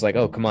simple as like,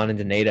 oh, come on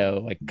into NATO,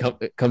 like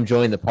come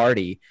join the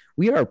party.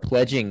 We are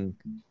pledging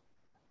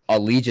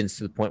allegiance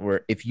to the point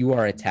where if you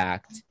are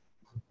attacked,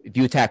 if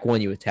you attack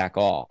one, you attack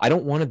all. I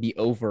don't want to be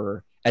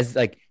over as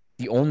like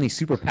the only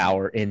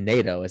superpower in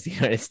NATO as the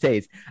United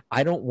States.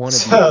 I don't want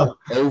to be So,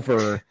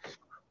 over. Uh,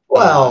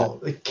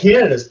 well,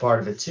 Canada's part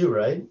of it too,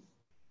 right?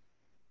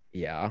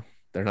 yeah,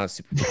 they're not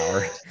a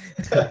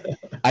superpower.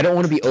 I don't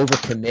want to be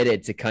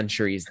overcommitted to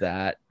countries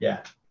that,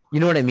 Yeah. you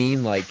know what I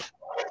mean? Like,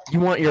 you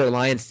want your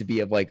alliance to be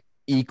of like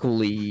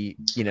equally,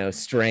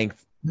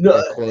 strength No,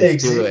 or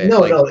close to it. no,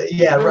 Like, no.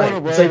 Yeah, you don't want to right.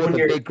 It's roll like with when a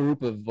you're big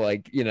group of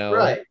like,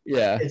 right.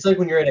 yeah, It's like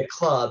when you're in a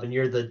club and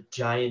you're the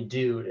giant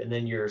dude, and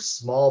then your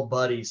small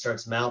buddy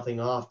starts mouthing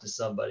off to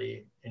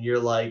somebody, and you're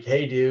like,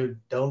 "Hey, dude,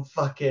 don't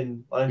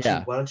fucking. Why don't you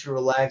yeah. Why don't you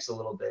relax a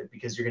little bit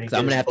because you're gonna Because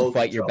I'm get gonna us have to both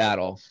in fight your trouble."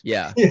 battle.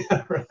 Yeah,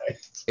 Yeah, right.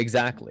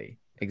 exactly,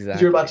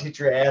 You're about to exactly, get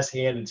your ass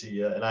handed to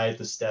you, and I have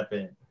to step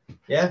in.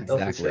 Yeah, no,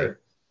 for exactly. sure.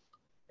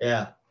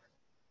 Yeah.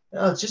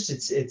 No,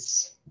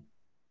 it's.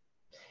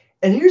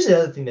 And here's the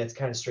other thing that's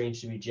kind of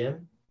strange to me,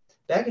 Jim.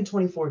 Back in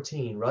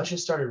 2014, Russia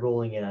started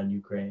rolling in on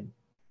Ukraine.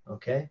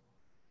 Okay.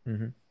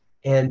 Mm-hmm.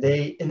 And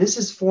this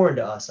is foreign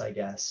to us, I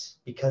guess,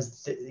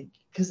 because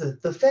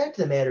the fact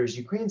of the matter is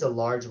Ukraine's a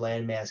large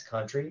landmass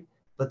country,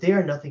 but they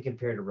are nothing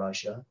compared to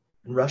Russia,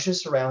 and Russia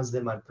surrounds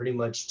them on pretty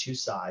much two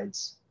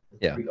sides,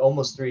 Yeah.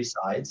 almost three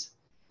sides.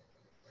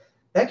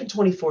 Back in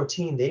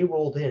 2014, they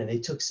rolled in and they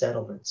took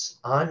settlements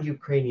on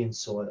Ukrainian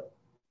soil,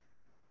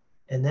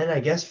 and then I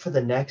guess for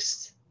the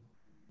next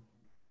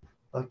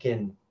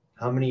fucking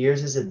how many years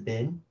has it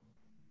been?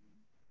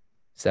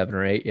 7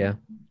 or 8. Yeah.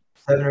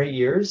 7 or 8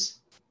 years.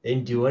 They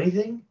didn't do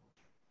anything.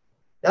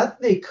 Not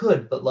that they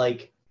could, but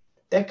like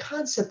that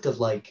concept of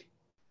like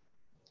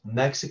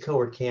Mexico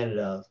or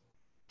Canada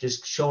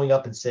just showing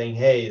up and saying,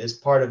 "Hey, this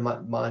part of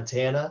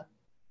Montana,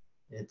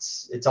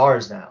 it's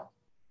ours now.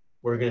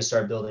 We're going to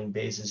start building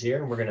bases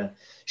here, and we're going to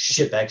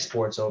ship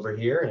exports over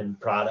here and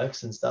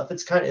products and stuff.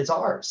 It's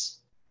ours."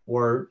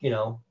 Or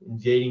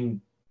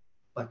invading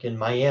fucking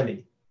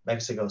Miami,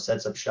 Mexico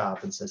sets up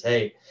shop and says,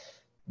 "Hey,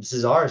 this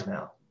is ours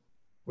now.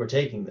 We're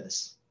taking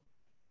this."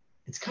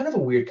 it's kind of a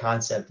weird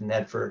concept in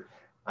that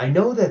I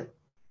know that,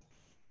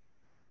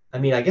 I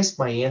mean, I guess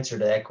my answer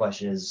to that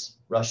question is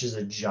Russia's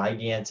a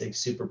gigantic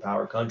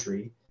superpower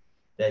country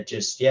that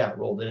just, yeah,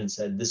 rolled in and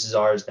said, this is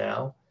ours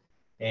now.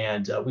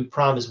 And we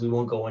promise we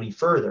won't go any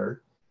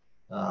further.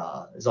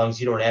 As long as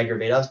you don't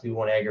aggravate us, we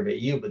won't aggravate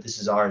you, but this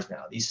is ours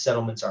now. These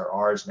settlements are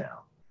ours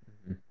now.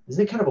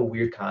 Isn't it kind of a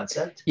weird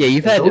concept? Yeah,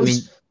 you've Like had, I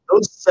mean,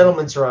 those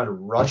settlements are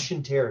on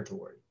Russian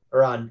territory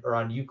or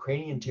on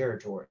Ukrainian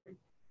territory.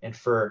 And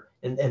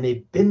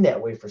they've been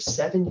that way for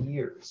 7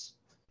 years.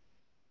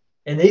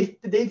 And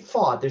they've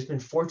fought. There's been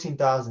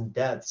 14,000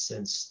 deaths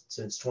since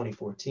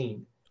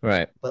 2014.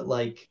 right. But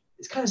like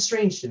it's kind of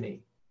strange to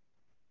me.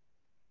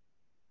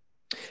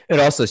 It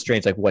also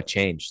strange, like what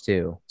changed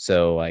too.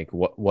 So like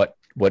what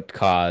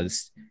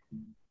caused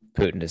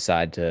Putin to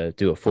decide to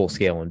do a full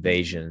scale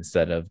invasion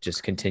instead of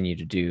just continue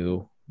to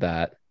do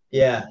that?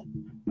 Yeah,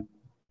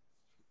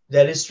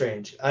 that is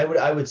strange. I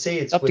would say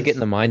it's Tough to get in with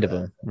the mind of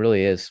him. It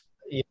really is.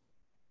 yeah,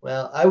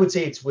 well, I would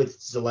say it's with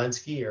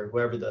Zelensky or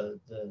whoever the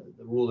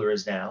ruler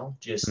is now,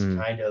 just Mm.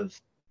 kind of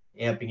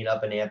amping it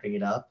up and amping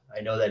it up.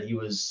 I know that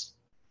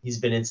he's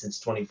been in since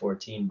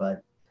 2014,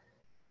 but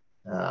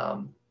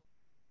um,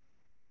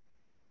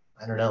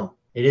 I don't know.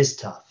 It is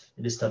tough.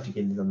 It is tough to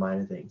get into the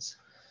mind of things.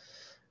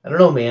 I don't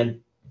know,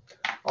 man.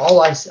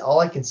 All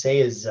I can say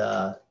is you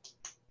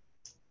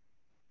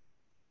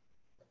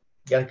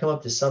got to come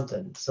up to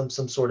something, some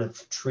sort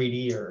of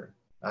treaty or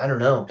I don't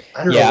know.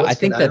 I don't know Yeah, what's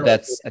gonna. I don't know.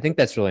 I think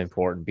that's really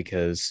important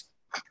because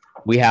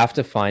we have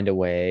to find a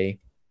way.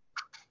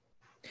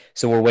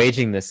 So we're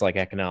waging this like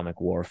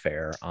economic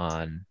warfare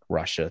on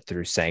Russia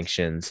through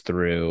sanctions,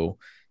 through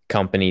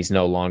companies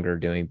no longer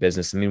doing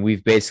business. I mean,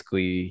 we've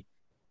basically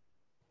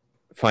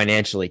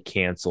financially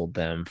canceled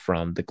them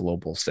from the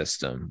global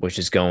system, which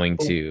is going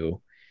But,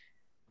 to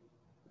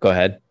go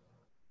ahead.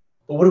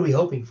 but what are we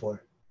hoping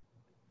for?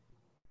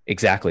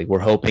 Exactly. We're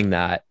hoping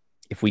that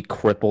if we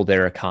cripple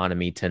their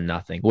economy to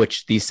nothing,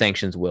 which these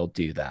sanctions will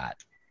do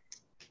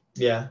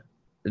Yeah.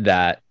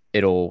 that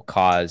it'll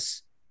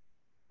cause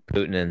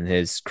Putin and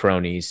his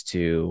cronies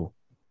to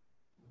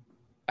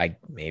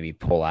maybe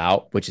pull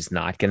out, which is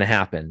not going to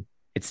happen.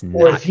 It's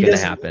Or if not he going to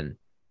doesn't, happen.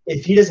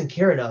 if he doesn't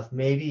care enough,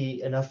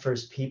 maybe enough for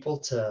his people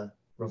to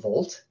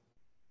revolt.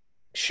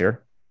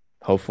 Sure.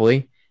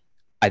 Hopefully.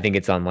 I think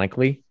it's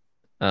unlikely,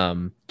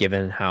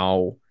 given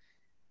how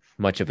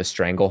much of a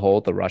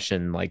stranglehold the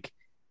Russian like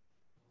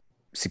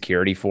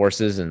security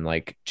forces and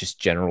like just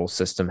general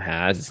system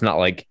has. It's not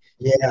like,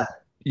 Yeah.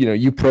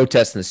 you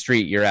protest in the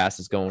street, your ass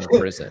is going to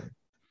prison.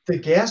 The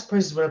gas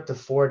prices went up to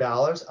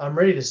 $4. I'm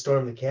ready to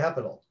storm the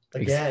Capitol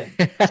again.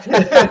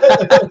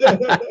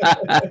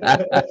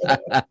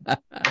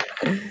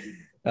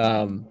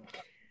 um,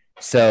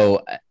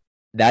 so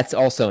that's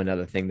also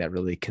another thing that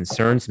really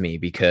concerns me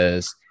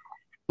because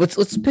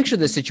let's picture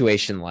the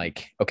situation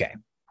like, okay,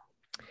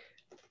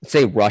 let's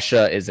say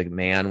Russia is a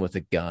man with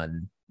a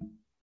gun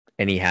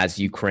and he has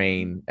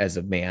Ukraine as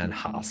a man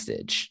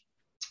hostage.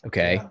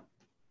 Okay. Yeah.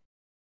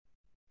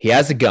 He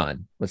has a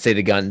gun. Let's say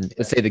the gun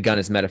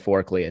is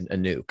metaphorically a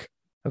nuke.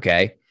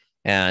 Okay.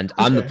 And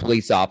I'm the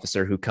police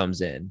officer who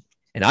comes in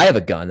and I have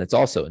a gun that's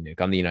also a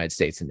nuke. I'm the United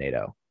States and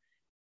NATO.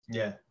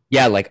 Yeah.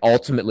 Yeah, like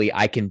ultimately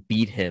I can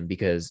beat him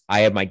because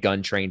I have my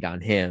gun trained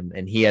on him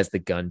and he has the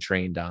gun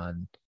trained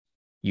on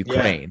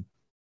Ukraine.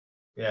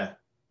 Yeah.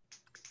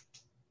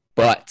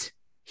 But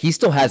he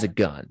still has a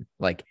gun.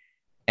 Like,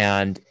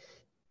 and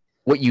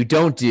what you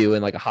don't do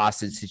in like a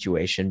hostage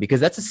situation, because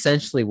that's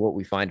essentially what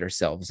we find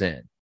ourselves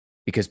in.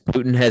 Because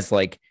Putin has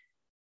like,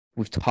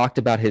 we've talked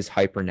about his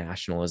hyper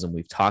nationalism,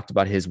 we've talked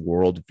about his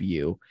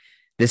worldview.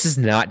 This is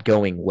not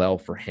going well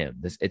for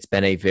him. It's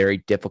been a very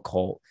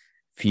difficult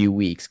few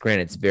weeks.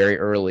 Granted, it's very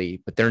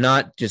early, but they're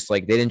not just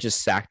like, they didn't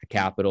just sack the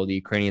capital. The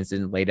Ukrainians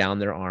didn't lay down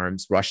their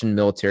arms. Russian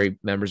military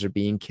members are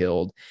being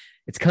killed.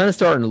 It's kind of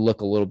starting to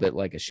look a little bit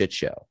like a shit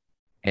show.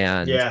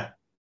 And yeah.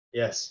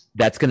 Yes.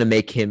 that's going to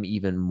make him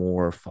even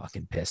more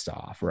fucking pissed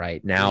off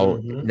right now.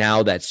 Mm-hmm.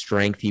 Now that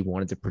strength he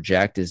wanted to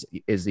project is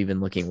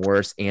even looking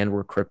worse, and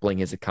we're crippling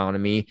his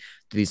economy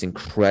through these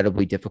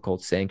incredibly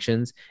difficult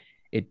sanctions.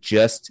 It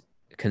just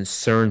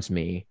concerns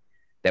me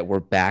that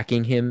we're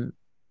backing him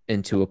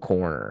into a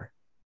corner,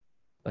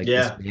 like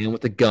this man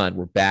with a gun.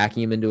 We're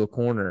backing him into a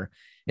corner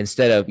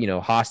instead of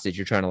hostage.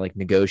 You're trying to like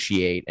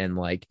negotiate, and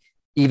like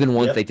even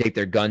once they take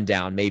their gun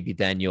down, maybe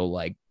then you'll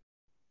like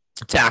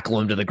tackle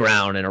him to the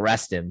ground and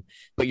arrest him,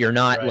 but you're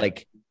not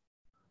like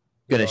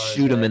gonna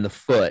shoot him in the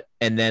foot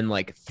and then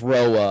like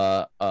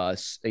throw and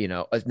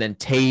then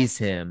tase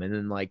him and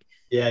then like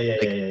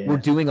we're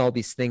doing all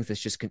these things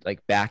that's just like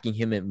backing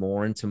him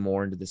more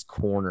into this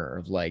corner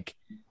of like,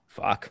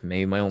 fuck,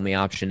 maybe my only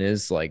option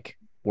is like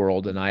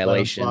world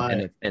annihilation,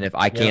 and if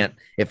I can't,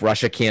 if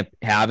Russia can't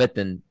have it,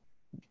 then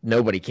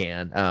nobody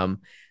can.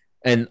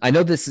 And I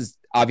know this is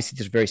obviously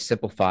just very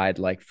simplified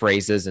like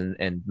phrases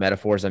and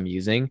metaphors I'm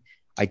using.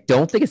 I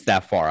don't think it's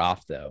that far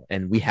off though.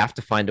 And we have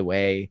to find a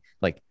way.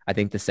 Like, I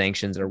think the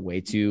sanctions are way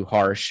too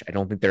harsh. I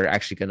don't think they're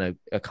actually going to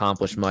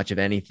accomplish much of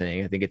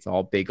anything. I think it's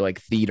all big, like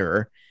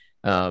theater.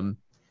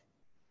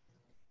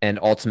 And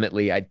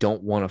ultimately, I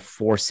don't want to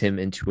force him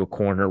into a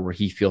corner where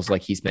he feels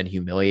like he's been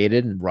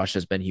humiliated and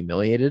Russia's been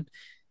humiliated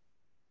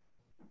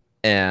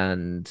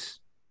and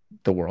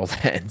the world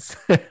ends.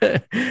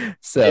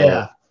 So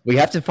Yeah. we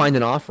have to find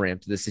an off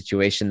ramp to the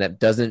situation that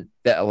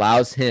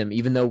allows him,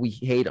 even though we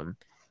hate him,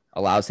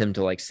 allows him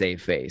to like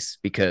save face.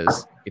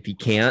 Because if he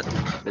can't,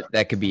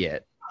 that could be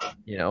it,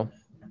 you know?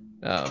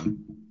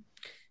 Um,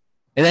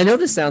 and I know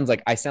this sounds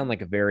like I sound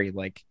like a very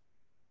like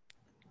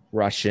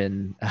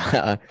Russian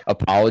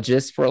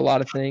apologist for a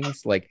lot of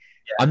things. Like,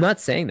 I'm not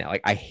saying that.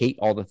 Like, I hate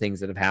all the things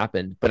that have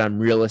happened, but I'm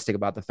realistic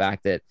about the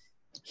fact that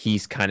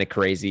he's kind of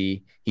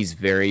crazy. He's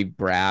very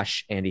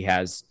brash, and he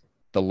has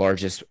the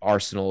largest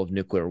arsenal of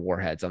nuclear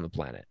warheads on the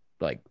planet.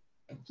 Like,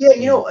 Yeah,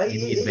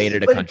 he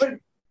invaded a but country.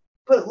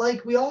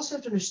 like we also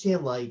have to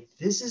understand, like,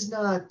 this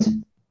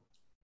isn't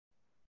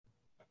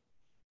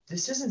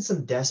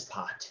some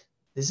despot.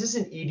 This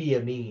isn't Idi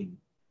Amin.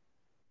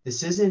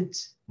 This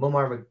isn't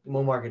Muammar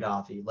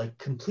Gaddafi. Like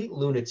complete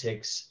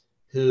lunatics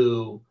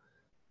who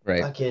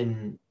Right.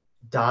 fucking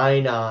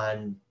dine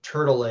on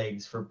turtle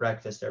eggs for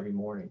breakfast every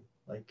morning.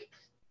 Like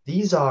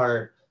these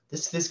are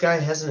this guy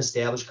has an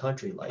established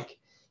country. Like,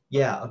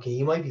 yeah, okay,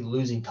 he might be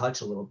losing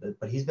touch a little bit,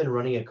 but he's been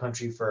running a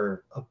country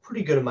for a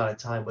pretty good amount of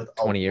time with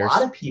 20 years.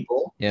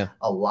 Yeah.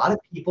 a lot of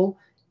people,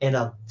 and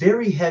a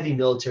very heavy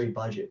military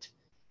budget.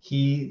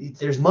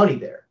 There's money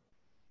there.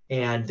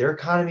 And their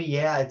economy,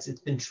 yeah, it's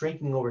been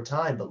shrinking over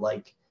time, but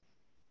like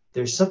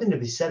there's something to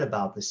be said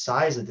about the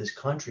size of this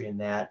country and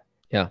that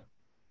Yeah.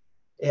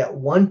 at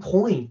one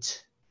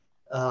point,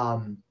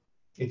 um,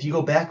 if you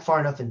go back far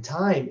enough in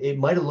time, it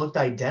might have looked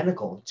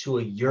identical to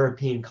a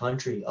European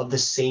country of the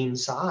same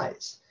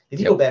size. If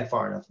you go Yep. back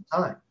far enough in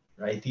time,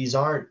 right?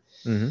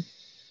 Mm-hmm.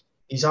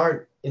 These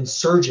aren't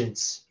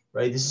insurgents,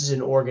 right? This is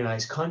an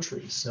organized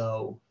country,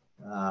 so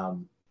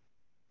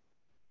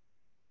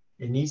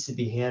it needs to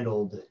be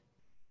handled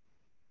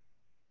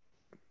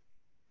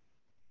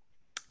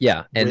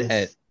Yeah. And with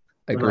an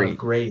amount of agree.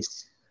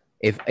 grace.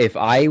 If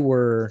I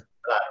were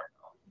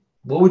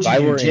What would if you I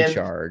do, were in Jim?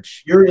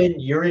 charge, You're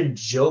in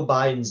Joe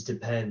Biden's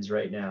depends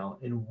right now.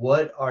 And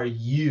what are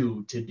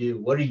you to do?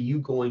 What are you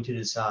going to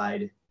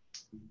decide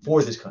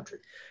for this country?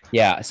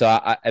 yeah. So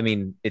I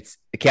mean, it's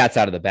the cat's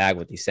out of the bag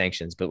with these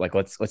sanctions. But like,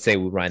 let's say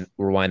we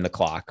rewind the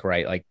clock,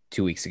 right? Like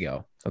 2 weeks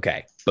ago.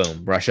 Okay,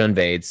 boom, Russia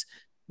invades.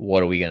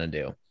 What are we gonna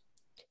do?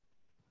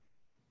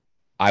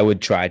 I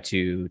would try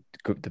to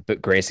the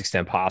greatest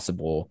extent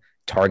possible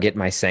target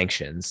my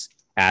sanctions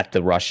at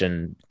the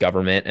Russian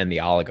government and the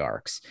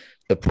oligarchs.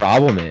 The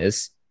problem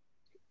is,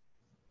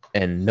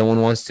 and no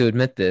one wants to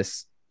admit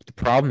this, the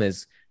problem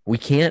is we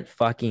can't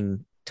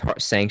fucking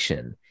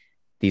sanction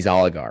these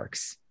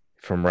oligarchs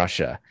from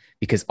Russia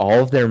because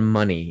all of their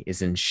money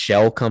is in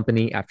shell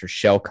company after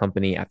shell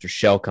company after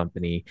shell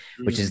company,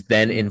 which is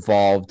then Mm-hmm.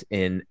 involved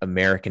in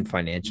American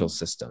financial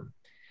system.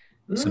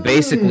 So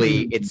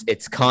basically, Mm.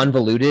 it's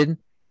convoluted.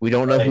 We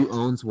don't know who Right.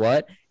 owns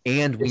what,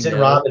 and we It's in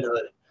know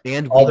Robinhood.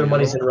 and All we their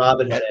money's know in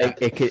Robinhood that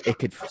app. it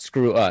could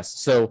screw us.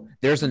 So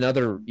there's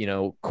another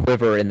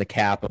quiver in the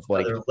cap of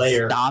like Another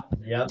layer. stop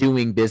Yep.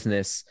 doing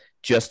business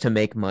just to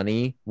make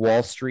money,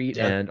 Wall Street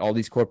Yep. and all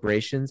these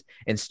corporations,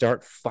 and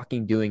start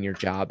fucking doing your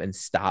job and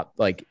stop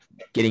like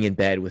getting in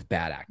bed with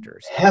bad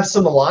actors. Have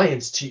some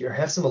allegiance to your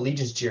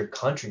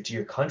country, to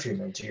your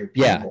countrymen, to your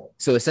Yeah. people.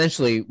 So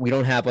essentially, we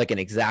don't have like an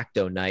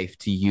exacto knife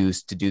to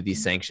use to do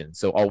these sanctions.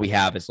 So all we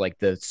have is like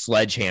the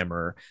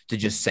sledgehammer to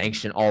just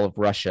sanction all of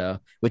Russia,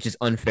 which is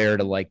unfair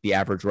to like the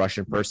average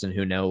Russian person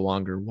who no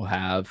longer will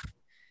have,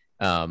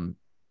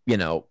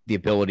 the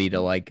ability to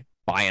like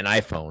buy an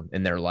iPhone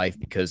in their life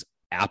because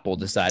Apple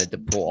decided to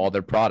pull all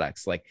their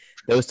products. Like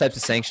those types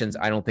of sanctions,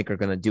 I don't think are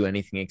going to do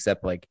anything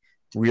except like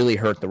really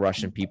hurt the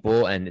Russian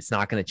people, and it's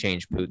not going to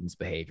change Putin's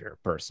behavior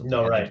personally.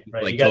 No, I think right, he's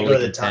right. You like got to go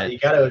totally to the top. content. You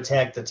got to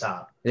attack the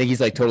top. I think he's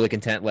like totally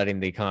content letting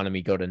the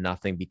economy go to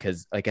nothing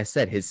because, like I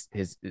said, his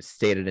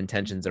stated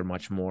intentions are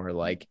much more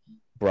like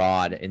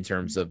broad in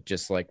terms of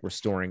just like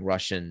restoring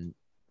Russian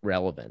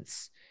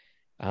relevance.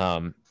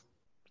 Um,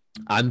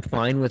 I'm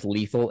fine with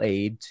lethal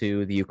aid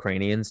to the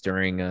Ukrainians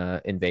during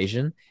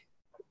invasion,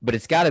 but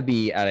it's got to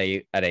be at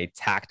a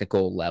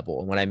tactical level.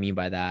 And what I mean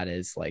by that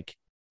is like,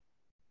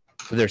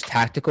 so there's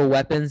tactical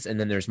weapons and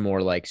then there's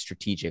more like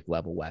strategic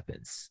level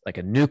weapons. Like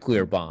a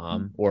nuclear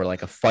bomb or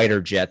like a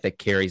fighter jet that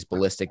carries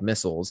ballistic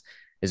missiles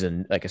is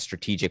like a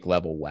strategic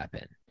level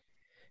weapon.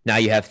 Now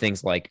you have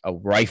things like a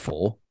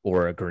rifle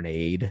or a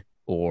grenade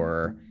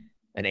or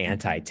an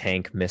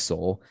anti-tank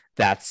missile.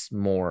 That's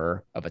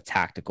more of a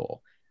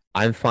tactical.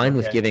 I'm fine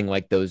with Okay. giving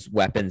like those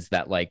weapons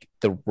that like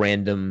the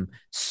random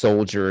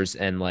soldiers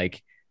and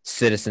like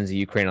citizens of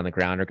Ukraine on the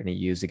ground are going to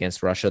use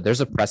against Russia.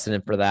 There's a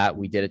precedent for that.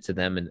 We did it to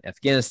them in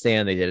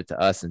Afghanistan. They did it to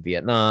us in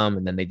Vietnam,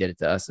 and then they did it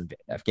to us in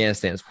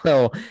Afghanistan as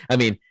well. I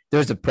mean,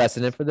 there's a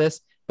precedent for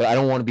this, but I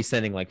don't want to be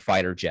sending like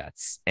fighter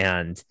jets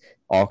and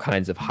all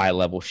kinds of high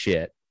level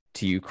shit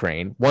to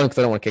Ukraine. One, because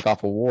I don't want to kick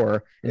off a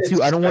war, and It's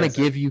two, I don't want to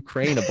expensive. give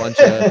Ukraine a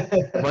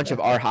bunch of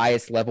our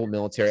highest level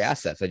military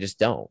assets. I just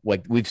don't.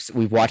 Like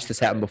we've watched this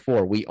happen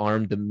before. We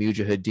armed the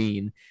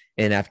Mujahideen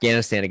in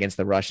Afghanistan against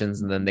the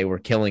Russians, and then they were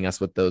killing us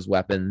with those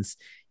weapons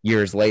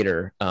years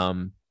later.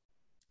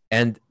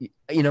 And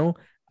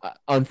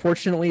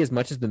unfortunately, as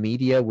much as the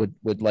media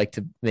would like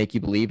to make you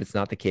believe it's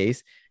not the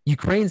case,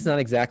 Ukraine's not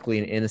exactly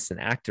an innocent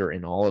actor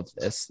in all of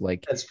this.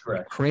 Like That's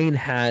correct. Ukraine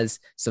has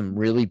some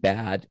really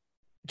bad,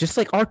 just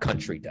like our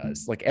country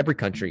does, like every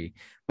country,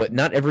 but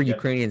not every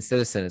Ukrainian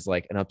citizen is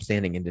like an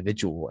upstanding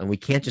individual. And we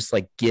can't just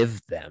like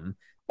give them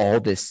all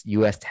this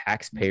US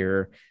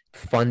taxpayer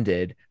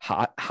funded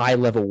high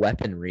level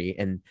weaponry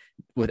and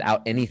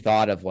without any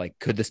thought of like,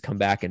 could this come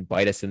back and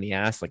bite us in the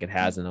ass like it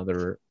has in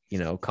other,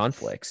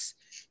 conflicts.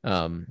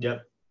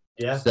 Yep.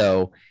 Yeah.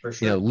 So, for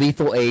sure.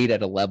 Lethal aid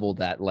at a level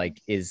that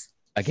like is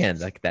again,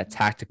 like that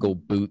tactical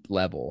boot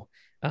level.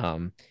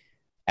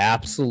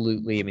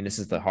 Absolutely. I mean, this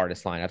is the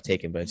hardest line I've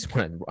taken, but I just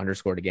want to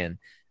underscore it again.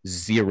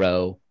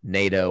 Zero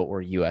NATO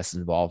or US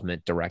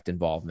involvement, direct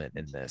involvement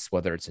in this,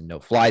 whether it's a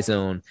no-fly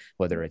zone,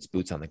 whether it's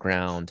boots on the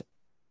ground,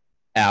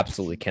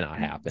 absolutely cannot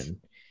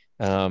happen.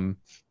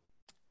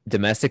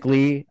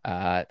 Domestically,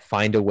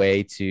 find a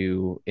way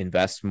to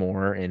invest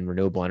more in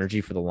renewable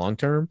energy for the long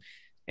term,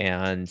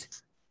 and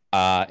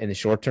in the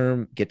short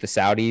term, get the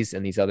Saudis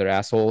and these other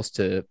assholes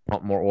to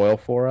pump more oil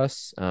for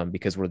us,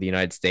 because we're the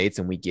United States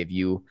and we give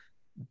you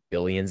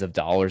billions of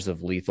dollars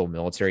of lethal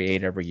military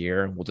aid every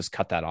year, and we'll just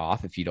cut that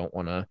off if you don't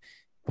want to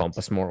pump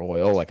us more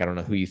oil. Like, I don't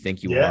know who you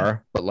think you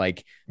are, but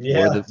like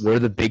we're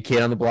the big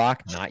kid on the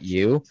block, not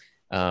you.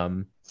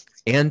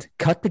 And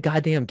cut the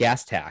goddamn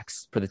gas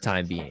tax for the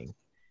time being.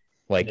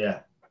 Like,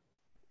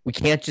 we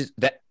can't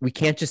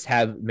just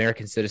have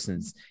American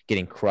citizens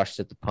getting crushed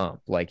at the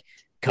pump. Like,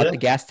 cut the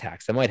gas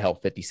tax. That might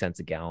help 50 cents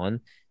a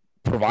gallon.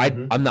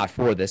 Provide, I'm not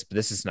for this, but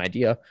this is an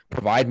idea.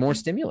 Provide more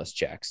stimulus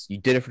checks. You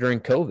did it during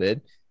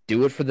COVID.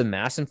 Do it for the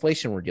mass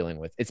inflation we're dealing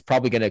with. It's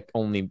probably going to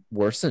only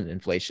worsen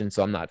inflation,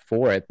 so I'm not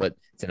for it, but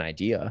it's an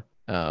idea.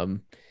 And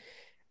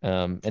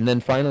then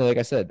finally, like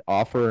I said,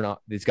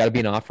 there's got to be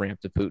an off ramp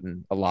to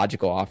Putin, a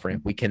logical off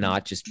ramp. We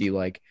cannot just be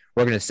like,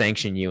 we're going to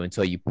sanction you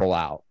until you pull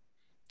out.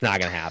 It's not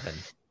going to happen.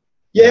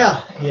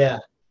 Yeah.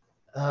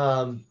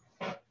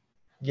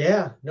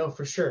 No,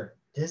 for sure.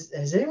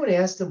 Has anyone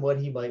asked him what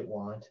he might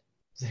want?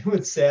 Has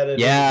anyone said it?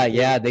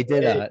 Yeah, they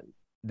did.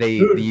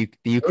 The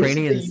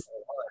Ukrainians.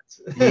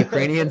 The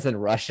Ukrainians and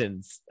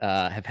Russians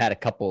have had a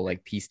couple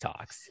like peace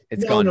talks.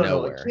 It's gone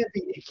nowhere.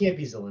 It can't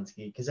be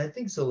Zelensky, because I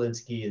think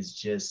Zelensky is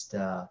just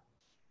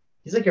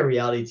he's like a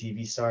reality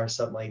TV star or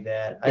something like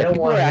that. Yeah,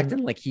 people are acting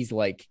like he's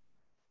like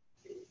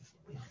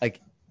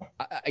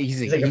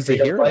he's a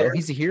hero. Fighter.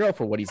 He's a hero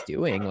for what he's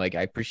doing. Like,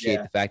 I appreciate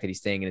the fact that he's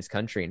staying in his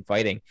country and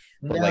fighting.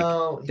 But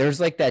like,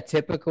 there's like that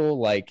typical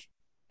like,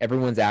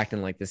 everyone's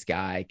acting like this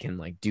guy can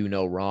like do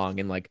no wrong,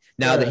 and like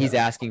now that he's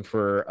asking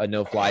for a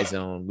no-fly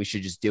zone, we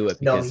should just do it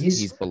because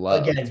he's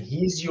beloved. Again,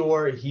 he's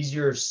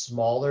your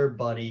smaller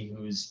buddy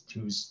who's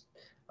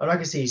I'm not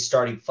gonna say he's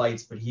starting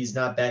fights, but he's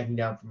not backing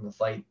down from a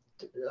fight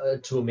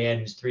to a man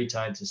who's 3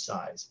 times his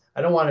size.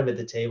 I don't want him at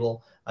the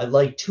table. I'd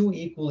like 2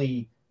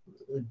 equally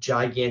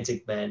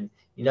gigantic men,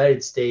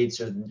 United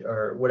States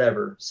or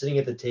whatever, sitting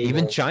at the table.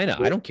 Even China,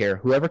 I don't care.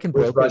 Whoever can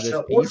broker this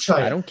peace,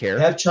 I don't care.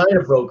 Have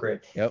China broker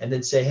it, and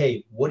then say,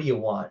 hey, what do you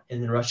want?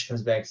 And then Russia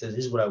comes back and says,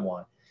 here's what I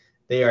want.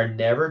 They are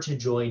never to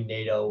join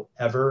NATO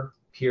ever,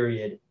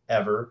 period,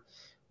 ever.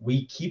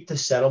 We keep the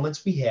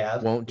settlements we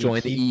have. Won't join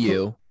the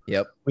EU.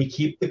 We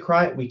keep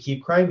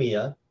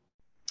Crimea.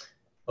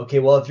 Okay,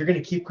 well, if you're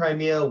going to keep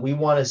Crimea, we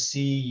want to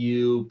see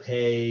you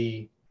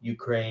pay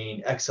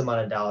Ukraine X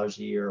amount of dollars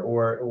a year,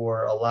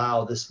 or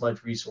allow this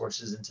much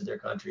resources into their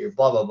country, or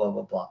blah blah blah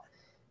blah blah.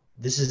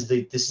 This is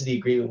the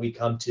agreement we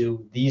come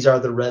to. These are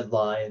the red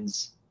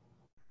lines.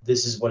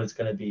 This is what it's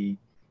going to be,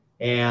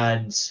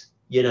 and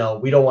we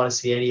don't want to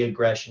see any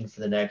aggression for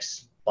the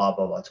next blah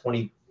blah blah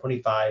 20,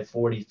 25,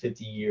 40,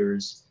 50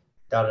 years,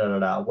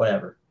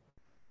 whatever.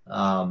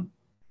 And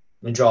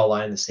draw a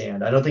line in the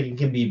sand. I don't think it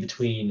can be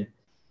between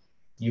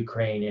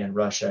Ukraine and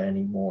Russia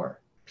anymore,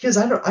 because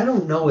I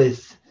don't know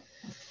if.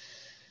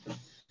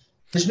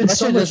 There's been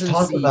so much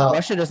talk about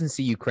Russia doesn't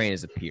see Ukraine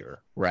as a peer,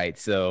 right?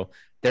 So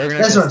they're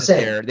going to sit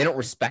there. They don't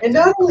respect. And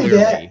not only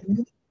that,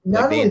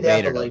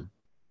 but like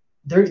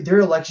their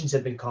elections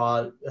have been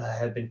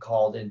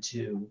called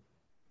into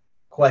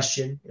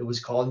question. It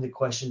was called into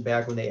question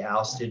back when they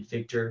ousted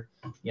Viktor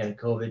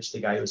Yanukovych, the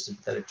guy who was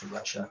sympathetic to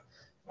Russia.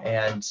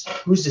 And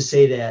who's to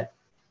say that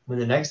when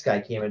the next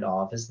guy came into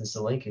office, the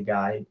Zelenka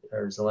guy,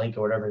 or Zelenka,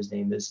 whatever his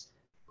name is,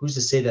 who's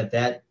to say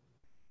that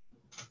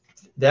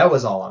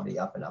was all on the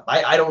up and up?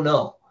 I don't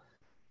know.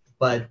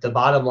 But the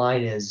bottom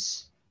line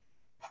is,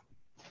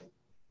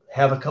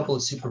 have a couple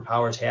of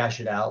superpowers hash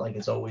it out like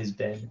it's always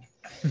been.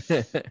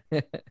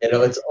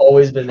 It's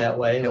always been that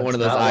way. One of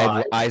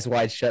those eyes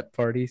wide shut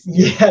parties.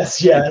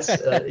 Yes.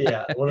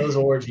 Yeah. One of those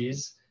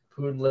orgies.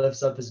 Putin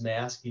lifts up his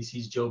mask. He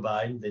sees Joe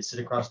Biden. They sit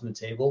across from the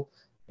table,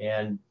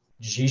 and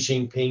Xi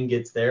Jinping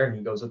gets there and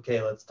he goes,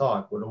 okay, let's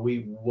talk. What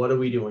are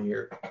we doing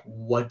here?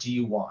 What do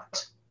you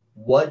want?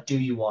 What do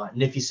you want?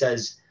 And if he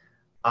says,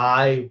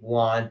 I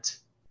want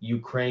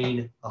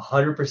Ukraine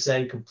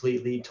 100%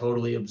 completely,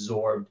 totally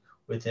absorbed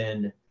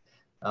within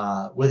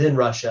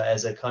Russia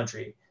as a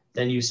country,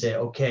 then you say,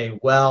 okay,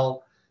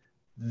 well,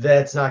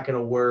 that's not going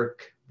to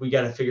work. We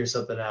got to figure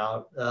something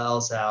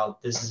else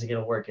out. This isn't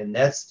going to work. And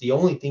that's the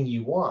only thing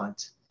you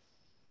want.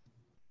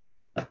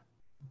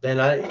 Then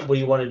what do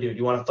you want to do? Do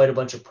you want to fight a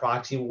bunch of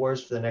proxy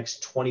wars for the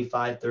next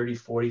 25, 30,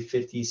 40,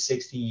 50,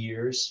 60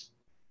 years?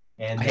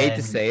 And I hate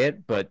to say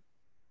it, but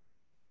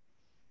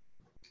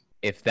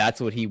if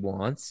that's what he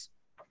wants,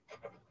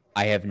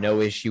 I have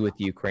no issue with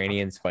the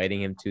Ukrainians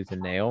fighting him tooth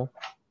and nail,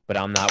 but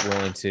I'm not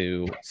willing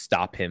to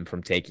stop him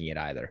from taking it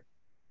either.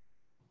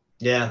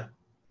 Yeah.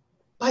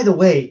 By the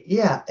way,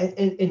 yeah,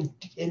 and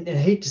I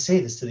hate to say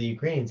this to the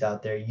Ukrainians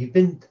out there, you've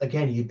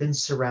been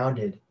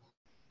surrounded.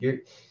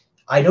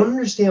 I don't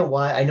understand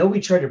why. I know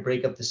we tried to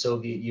break up the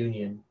Soviet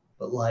Union,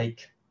 but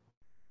like,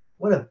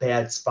 what a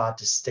bad spot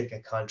to stick a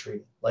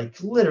country.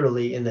 Like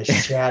literally in the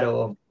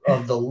shadow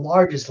of the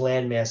largest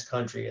landmass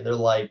country, and they're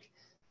like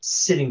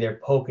sitting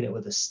there poking it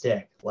with a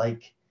stick.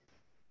 Like,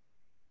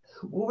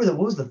 what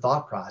was the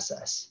thought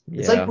process? Yeah.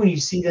 It's like when you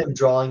see them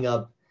drawing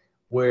up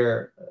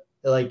where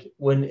like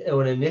when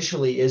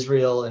initially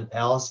Israel and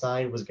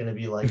Palestine was going to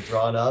be like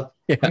drawn up,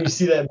 Yeah. when you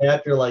see that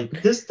map, you're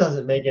like, this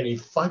doesn't make any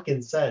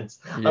fucking sense.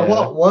 Yeah. I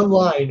want one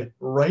line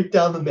right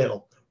down the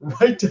middle.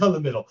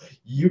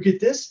 You get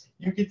this,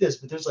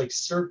 but there's like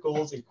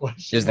circles and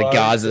question There's the marks.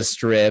 Gaza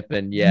Strip,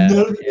 and None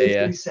of it makes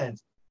any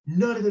sense.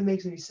 None of it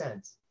makes any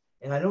sense.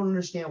 And I don't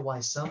understand why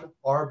some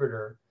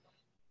arbiter,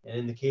 and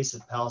in the case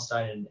of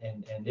Palestine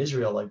and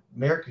Israel, like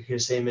America could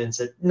have came in and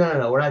said,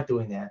 no, we're not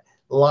doing that.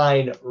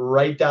 Line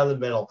right down the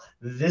middle.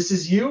 This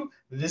is you.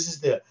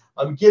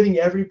 I'm giving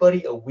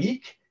everybody a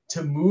week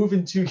to move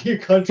into your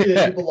country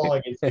that you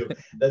belong into.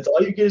 That's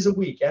all you get is a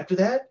week. After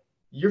that,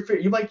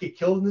 you might get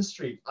killed in the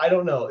street. I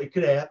don't know. It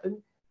could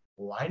happen.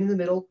 Line in the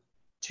middle,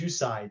 two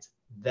sides.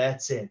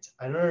 That's it.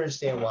 I don't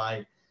understand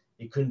why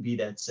it couldn't be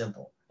that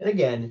simple. And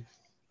again,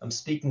 I'm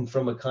speaking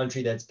from a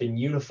country that's been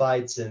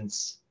unified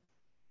since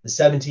the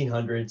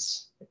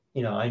 1700s.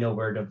 You know, I know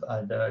we're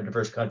a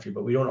diverse country,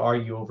 but we don't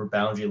argue over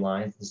boundary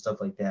lines and stuff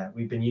like that.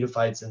 We've been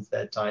unified since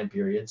that time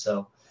period.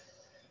 So,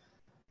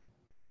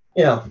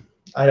 you know,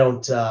 I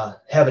don't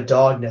have a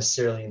dog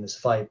necessarily in this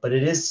fight, but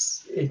it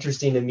is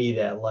interesting to me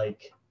that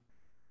like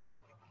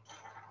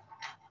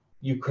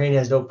Ukraine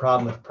has no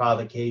problem with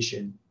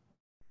provocation.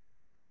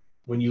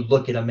 When you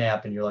look at a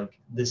map and you're like,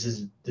 this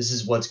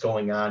is what's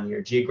going on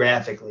here,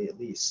 geographically at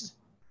least.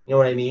 You know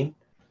what I mean?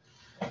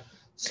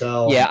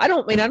 So yeah, I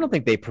don't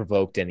think they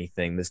provoked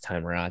anything this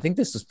time around. I think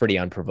this was pretty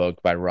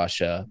unprovoked by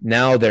Russia.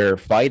 Now they're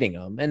fighting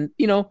them, and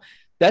you know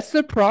that's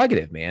their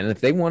prerogative, man.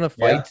 If they want to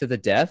fight to the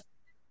death,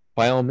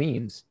 by all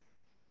means.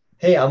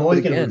 Hey, I'm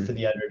always going to root for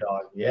the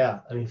underdog. Yeah,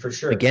 I mean for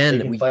sure. Again,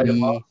 they can fight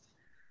them off.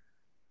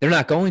 They're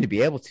not going to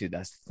be able to.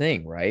 That's the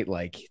thing, right?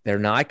 Like they're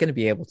not going to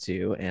be able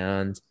to,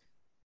 and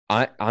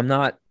I'm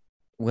not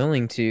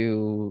willing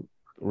to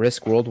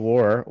risk world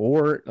war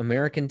or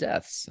American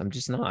deaths. I'm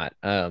just not.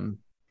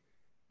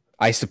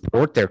 I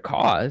support their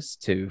cause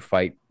to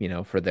fight, you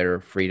know, for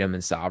their freedom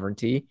and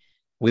sovereignty.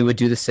 We would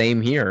do the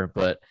same here,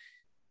 but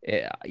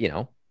you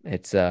know,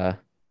 it's not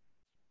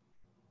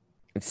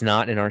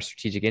in our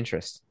strategic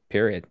interest,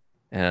 period.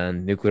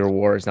 And nuclear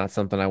war is not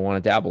something I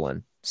want to dabble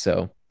in.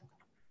 So,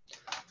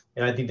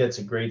 and I think that's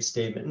a great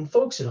statement. And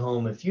folks at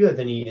home, if you have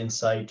any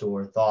insight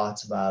or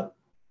thoughts about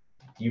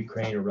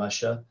Ukraine or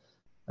Russia,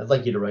 I'd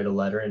like you to write a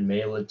letter and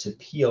mail it to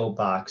P.O.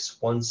 Box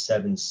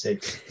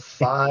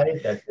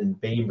 1765. That's in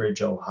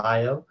Bainbridge,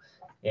 Ohio.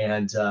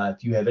 And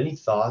if you have any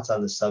thoughts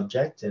on the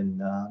subject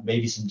and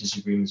maybe some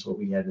disagreements with what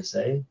we had to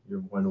say,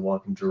 you're more than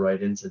welcome to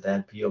write into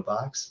that P.O.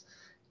 Box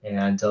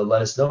and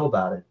let us know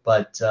about it.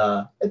 But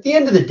at the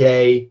end of the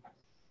day,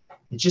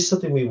 it's just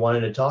something we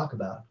wanted to talk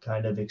about,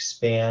 kind of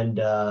expand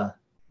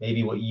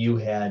maybe what you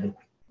had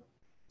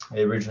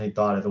originally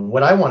thought of. And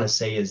what I want to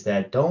say is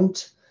that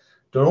don't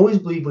always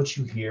believe what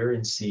you hear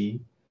and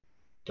see.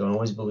 Don't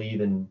always believe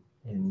in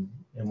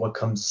what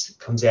comes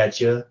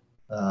at you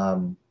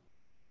from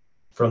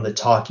the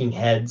talking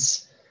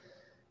heads.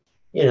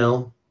 You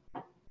know,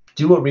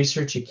 do what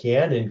research you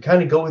can and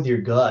kind of go with your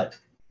gut,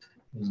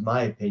 is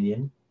my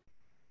opinion.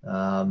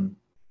 You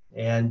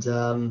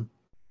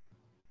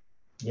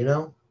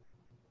know,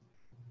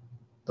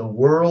 the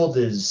world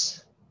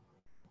is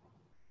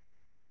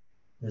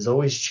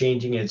always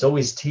changing and it's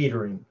always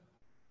teetering.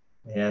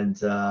 And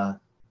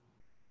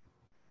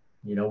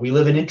you know, we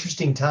live in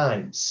interesting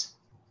times.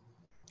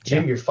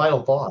 Jim, your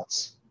final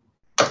thoughts?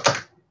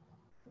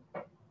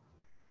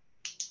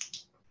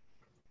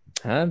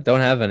 I don't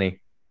have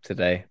any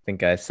today. I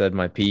think I said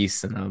my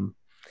piece, and I'm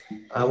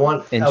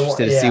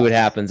interested to see what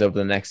happens over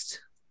the next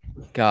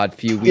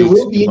few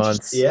weeks, few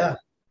months. Yeah,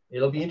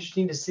 it'll be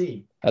interesting to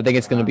see. I think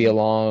it's going to be a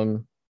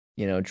long,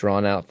 you know,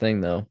 drawn out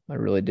thing, though. I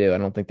really do. I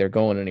don't think they're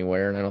going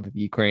anywhere, and I don't think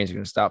the Ukrainians are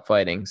going to stop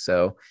fighting.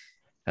 So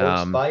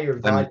Folks, buy your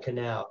I'm vodka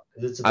now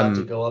because it's about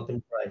to I'm go up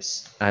in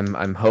price.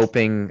 I'm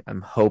hoping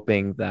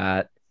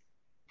that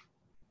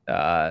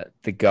the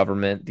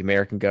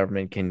American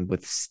government, can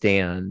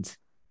withstand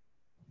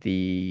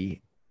the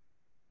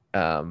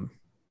um,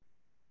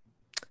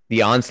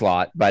 the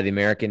onslaught by the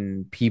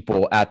American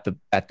people at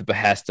the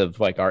behest of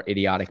like our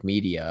idiotic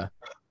media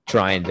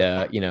trying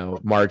to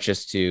march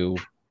us to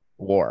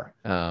war.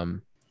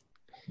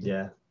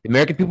 Yeah. The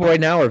American people right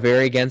now are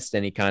very against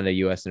any kind of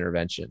U.S.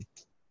 intervention,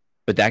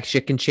 but that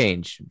shit can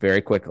change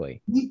very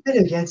quickly. We've been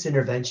against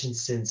intervention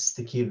since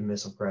the Cuban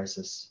Missile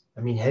Crisis.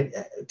 I mean,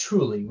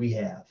 truly, we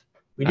have.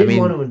 We I didn't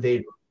want mean, to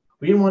invade.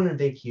 We didn't want to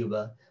invade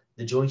Cuba.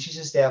 The Joint Chiefs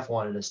of Staff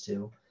wanted us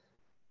to.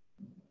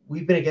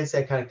 We've been against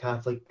that kind of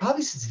conflict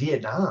probably since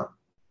Vietnam.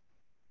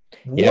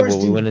 yeah, Wars well,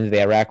 we didn't. went into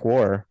the Iraq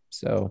War,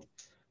 so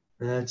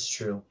That's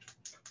true.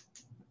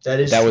 That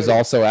is that was true.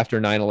 also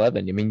after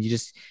 9/11. I mean, you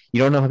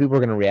don't know how people are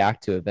going to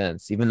react to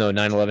events, even though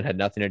 9/11 had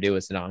nothing to do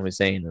with Saddam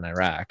Hussein in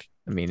Iraq.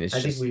 I mean, it's I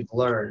think just we've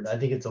learned. I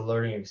think it's a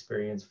learning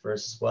experience for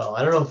us as well.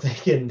 I don't know if they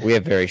can. we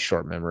have very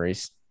short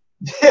memories.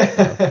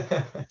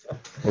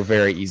 We're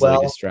very easily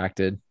Well,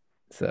 distracted.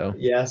 So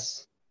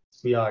yes,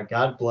 we are.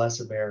 God bless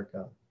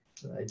America.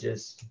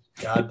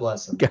 God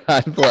bless them.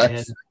 God And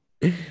bless.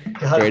 God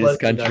bless Greatest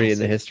the United country in the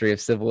States. history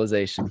of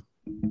civilization.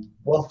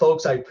 Well,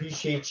 folks, I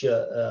appreciate you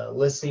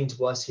listening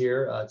to us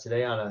here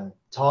today on a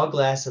Tall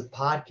Glass of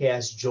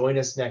Podcast. Join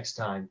us next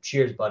time.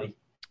 Cheers, buddy.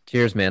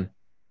 Cheers, man.